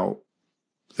 now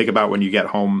think about when you get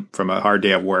home from a hard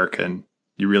day of work and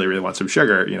you really, really want some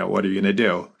sugar, what are you going to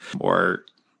do? Or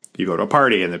you go to a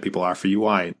party and then people offer you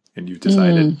wine, and you've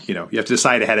decided, you have to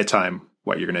decide ahead of time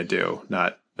what you're going to do,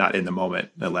 not in the moment,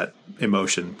 and let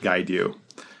emotion guide you.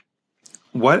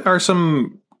 What are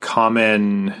some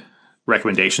common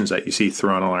recommendations that you see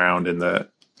thrown around in the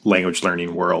language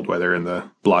learning world, whether in the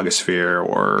blogosphere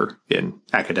or in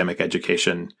academic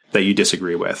education, that you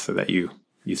disagree with, or that you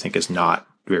think is not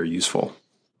very useful?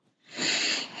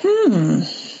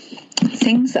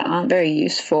 Things that aren't very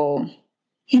useful.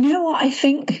 You know what? I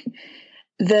think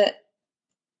that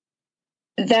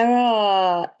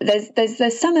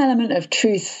there's some element of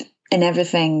truth in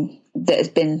everything that has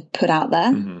been put out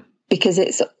there, because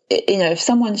it's if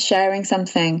someone's sharing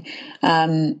something,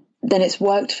 then it's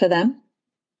worked for them.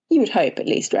 You would hope, at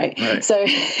least, right? So,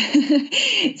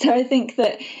 so I think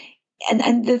that,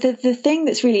 and the thing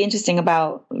that's really interesting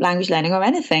about language learning or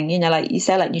anything, like you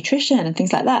say, like nutrition and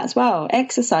things like that as well,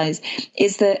 exercise,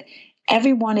 is that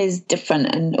everyone is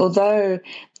different. And although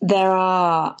there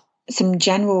are some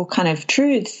general kind of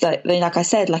truths that, like I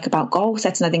said, like about goal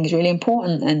setting, I think is really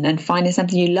important, and finding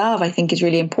something you love, I think is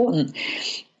really important.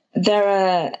 There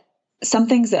are some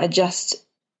things that are just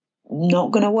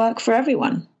not going to work for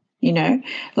everyone.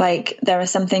 Like there are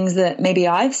some things that maybe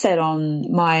I've said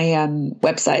on my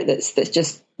website that's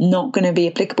just not going to be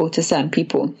applicable to certain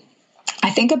people. I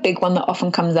think a big one that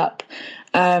often comes up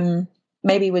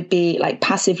maybe would be like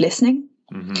passive listening.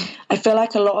 Mm-hmm. I feel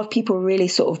like a lot of people really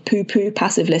sort of poo-poo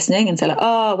passive listening and say like,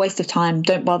 oh, waste of time,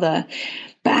 don't bother.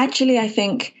 But actually, I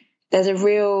think there's a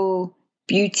real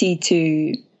beauty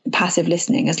to passive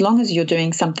listening, as long as you're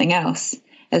doing something else,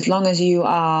 as long as you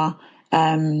are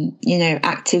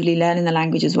actively learning the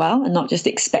language as well, and not just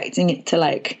expecting it to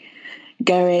like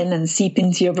go in and seep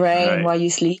into your brain while you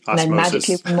sleep. Osmosis. And then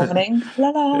magically in the morning,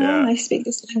 I speak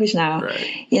this language now,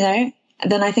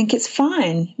 then I think it's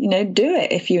fine, do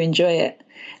it if you enjoy it.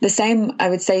 The same, I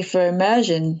would say, for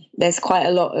immersion. There's quite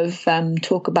a lot of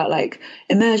talk about like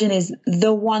immersion is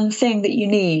the one thing that you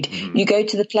need. Mm-hmm. You go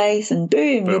to the place and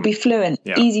boom, you'll be fluent,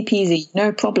 easy peasy,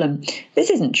 no problem. This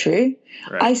isn't true.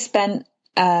 I spent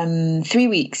 3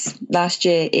 weeks last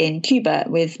year in Cuba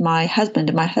with my husband,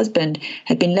 and my husband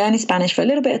had been learning Spanish for a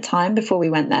little bit of time before we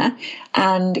went there,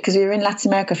 and because we were in Latin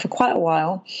America for quite a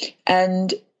while,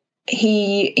 and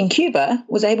he in Cuba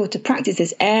was able to practice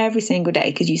this every single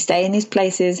day, because you stay in these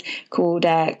places called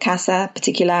casa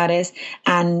particulares,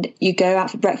 and you go out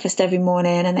for breakfast every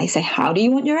morning and they say, how do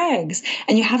you want your eggs?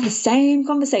 And you have the same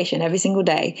conversation every single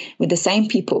day with the same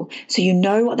people, so you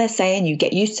know what they're saying, you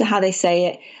get used to how they say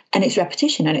it, and it's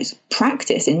repetition and it's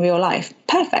practice in real life.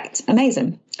 Perfect.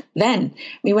 Amazing. Then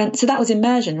we went, so that was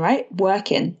immersion, right?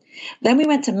 Working. Then we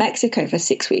went to Mexico for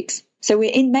 6 weeks. So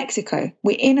we're in Mexico.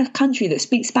 We're in a country that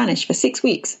speaks Spanish for 6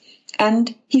 weeks.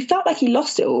 And he felt like he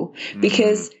lost it all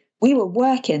because we were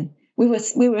working. We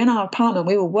were in our apartment.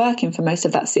 We were working for most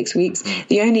of that 6 weeks.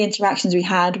 The only interactions we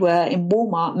had were in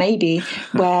Walmart, maybe,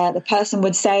 where the person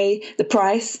would say the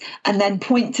price and then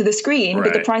point to the screen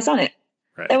with the price on it.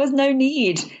 Right. There was no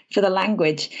need for the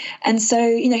language. And so,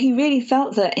 he really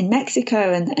felt that in Mexico,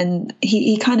 and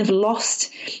he kind of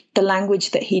lost the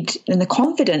language that and the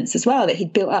confidence as well that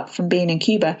he'd built up from being in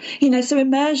Cuba. So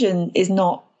immersion is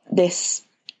not this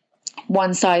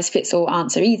one size fits all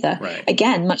answer either. Right.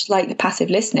 Again, much like the passive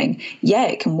listening,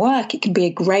 it can work. It can be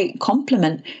a great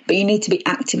complement, but you need to be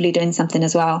actively doing something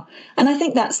as well. And I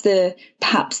think that's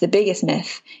perhaps the biggest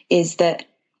myth, is that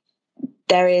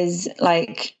there is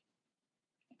like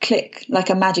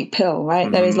a magic pill, right?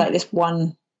 Mm-hmm. There is like this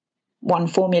one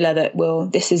formula that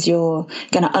you're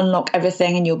going to unlock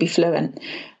everything and you'll be fluent.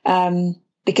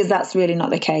 Because that's really not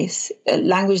the case.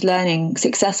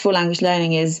 Successful language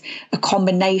learning is a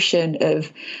combination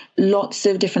of lots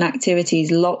of different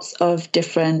activities, lots of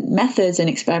different methods and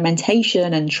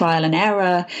experimentation and trial and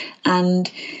error.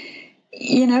 And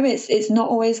it's not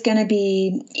always going to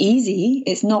be easy.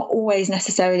 It's not always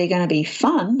necessarily going to be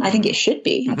fun. I think it should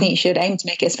be. I think you should aim to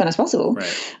make it as fun as possible.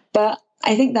 Right. But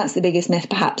I think that's the biggest myth,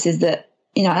 perhaps, is that,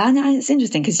 and it's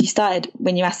interesting because you started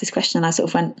when you asked this question and I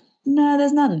sort of went, no,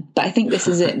 there's none. But I think this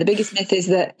is it. The biggest myth is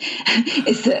that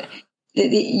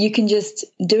you can just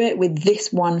do it with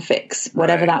this one fix,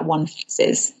 whatever that one fix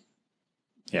is.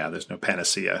 Yeah, there's no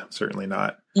panacea. Certainly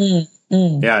not.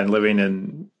 Yeah, and living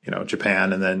in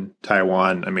Japan and then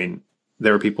Taiwan, I mean,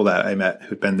 there were people that I met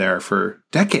who'd been there for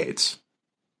decades,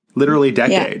 literally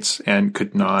decades, and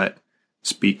could not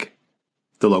speak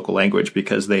the local language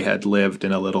because they had lived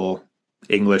in a little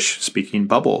English-speaking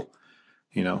bubble.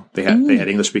 They had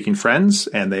English-speaking friends,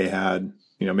 and they had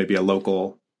maybe a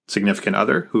local significant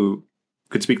other who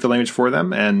could speak the language for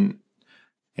them, and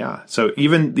so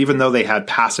even though they had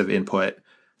passive input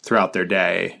throughout their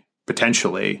day,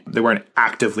 potentially, they weren't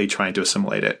actively trying to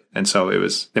assimilate it. And so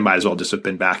they might as well just have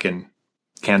been back in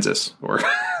Kansas or,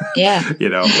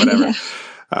 whatever.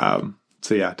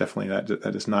 So definitely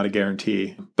that is not a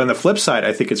guarantee. But on the flip side,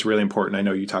 I think it's really important. I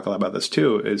know you talk a lot about this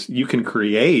too, is you can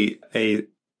create a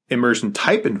immersion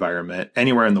type environment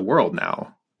anywhere in the world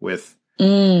now with,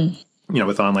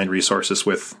 with online resources,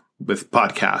 with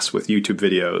podcasts, with YouTube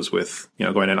videos, with,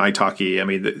 going in italki. I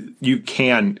mean, you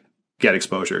can get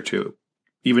exposure to,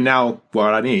 even now,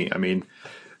 Guarani. I mean,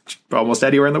 almost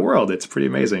anywhere in the world. It's pretty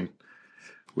amazing.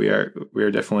 We are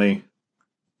definitely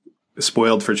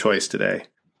spoiled for choice today.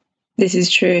 This is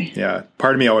true. Yeah.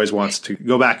 Part of me always wants to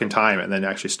go back in time and then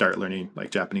actually start learning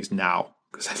like Japanese now.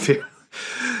 Because I feel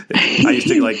I used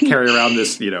to like carry around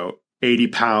this,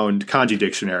 80-pound kanji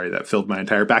dictionary that filled my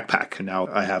entire backpack. And now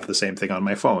I have the same thing on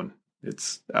my phone.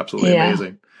 It's absolutely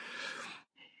amazing.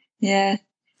 Yeah.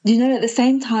 At the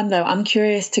same time, though, I'm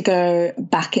curious to go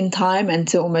back in time and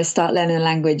to almost start learning a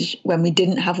language when we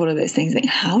didn't have all of those things. Like,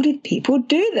 how did people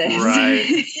do this?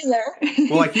 Right.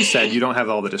 Well, like you said, you don't have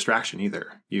all the distraction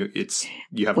either. You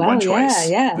have one choice.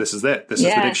 Yeah. This is it. This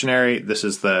is the dictionary. This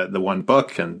is the one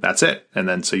book, and that's it. And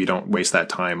then so you don't waste that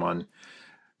time on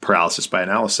paralysis by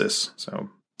analysis. So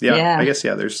I guess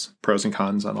there's pros and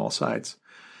cons on all sides.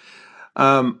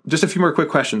 Just a few more quick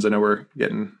questions. I know we're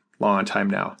getting long on time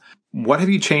now. What have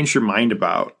you changed your mind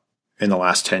about in the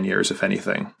last 10 years, if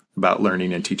anything, about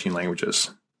learning and teaching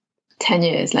languages? 10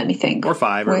 years, let me think. Or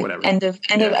 5 or whatever. End of,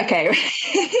 okay.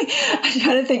 I'm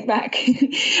trying to think back.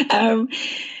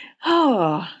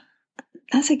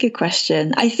 That's a good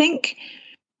question. I think,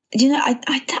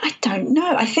 I don't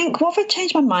know. I think what have I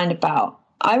changed my mind about?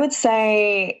 I would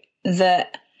say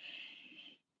that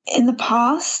in the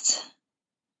past,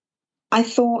 I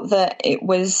thought that it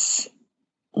was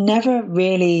never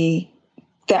really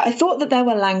that I thought that there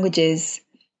were languages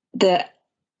that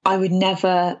I would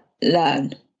never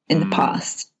learn in the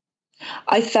past.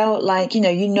 I felt like,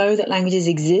 that languages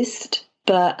exist,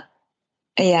 but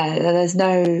there's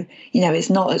no, it's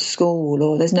not at school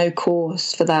or there's no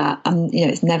course for that.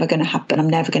 It's never going to happen. I'm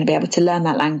never going to be able to learn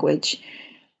that language.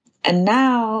 And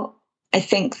now I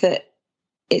think that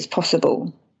it's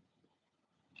possible.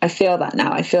 I feel that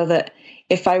now. I feel that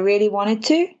if I really wanted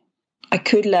to, I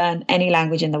could learn any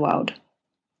language in the world.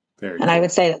 Very cool. I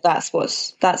would say that that's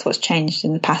what's changed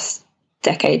in the past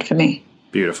decade for me.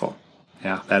 Beautiful.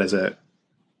 Yeah, that is a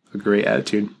great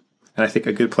attitude. And I think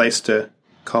a good place to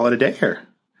call it a day here.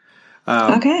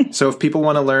 Okay. So if people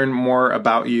want to learn more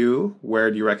about you,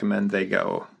 where do you recommend they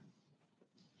go?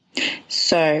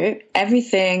 So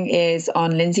everything is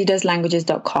on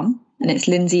lindsaydoeslanguages.com. And it's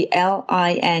Lindsay,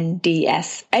 Lindsay.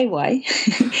 And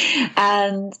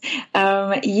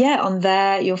on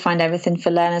there, you'll find everything for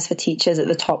learners, for teachers. At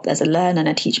the top, there's a learn and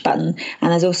a teach button.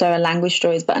 And there's also a language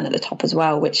stories button at the top as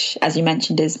well, which, as you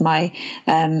mentioned, is my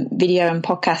video and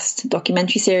podcast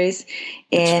documentary series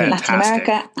in Latin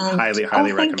America. And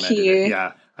highly recommend it.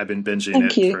 Yeah, I've been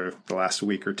binging it for the last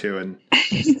week or two. And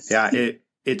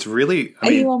it's really...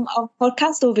 Are you on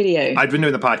podcast or video? I've been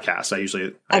doing the podcast. I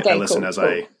listen as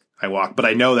I walk, but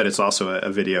I know that it's also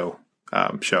a video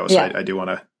show, so I do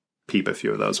want to peep a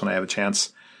few of those when I have a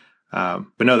chance. But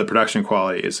no, the production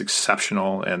quality is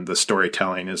exceptional, and the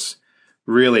storytelling is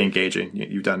really engaging.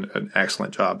 You've done an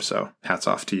excellent job, so hats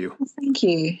off to you. Thank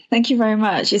you very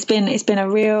much. It's been a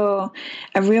real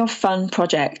fun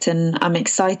project, and I'm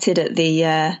excited at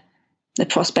the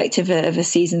prospect of a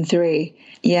season 3.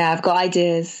 Yeah, I've got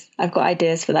ideas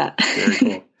for that. Very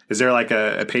cool. Is there like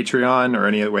a Patreon or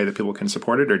any other way that people can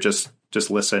support it, or just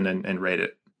listen and rate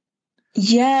it?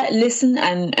 Yeah, listen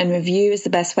and review is the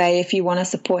best way. If you want to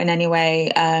support in any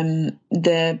way,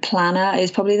 the planner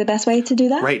is probably the best way to do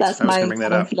that. Right. That's my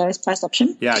lowest price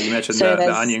option. Yeah, you mentioned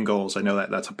the onion goals. I know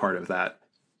that's a part of that.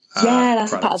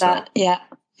 That's a part of that. Yeah.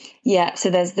 Yeah,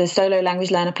 so there's the solo language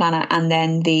learner planner and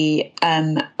then the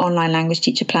online language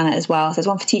teacher planner as well. So there's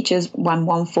one for teachers,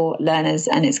 one for learners,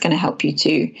 and it's going to help you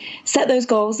to set those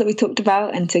goals that we talked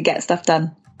about and to get stuff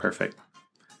done. Perfect.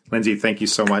 Lindsay, thank you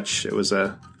so much. It was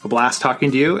a blast talking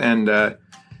to you. And thank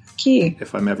you.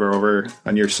 If I'm ever over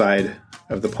on your side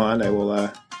of the pond, I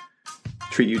will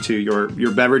treat you to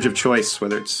your beverage of choice,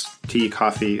 whether it's tea,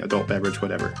 coffee, adult beverage,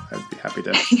 whatever. I'd be happy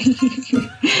to.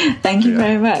 Thank you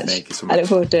very much. Thank you so much. I look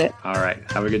forward to it. All right.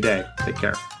 Have a good day. Take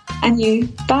care. And you.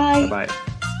 Bye. Bye-bye.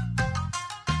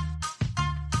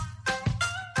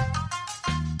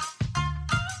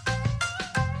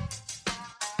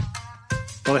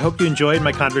 Well, I hope you enjoyed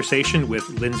my conversation with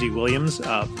Lindsay Williams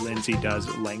of Lindsay Does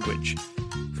Language.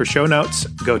 For show notes,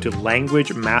 go to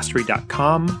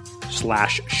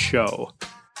languagemastery.com/show.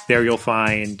 There you'll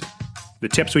find the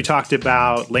tips we talked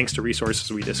about, links to resources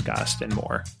we discussed, and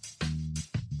more.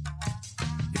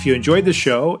 If you enjoyed the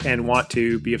show and want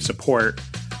to be of support,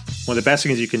 one of the best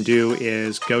things you can do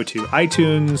is go to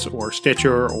iTunes or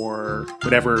Stitcher or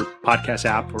whatever podcast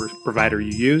app or provider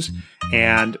you use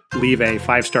and leave a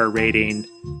 5-star rating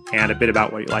and a bit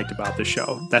about what you liked about the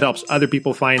show. That helps other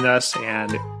people find us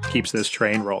and keeps this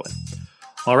train rolling.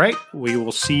 All right, we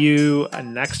will see you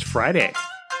next Friday.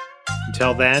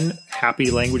 Until then, happy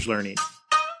language learning.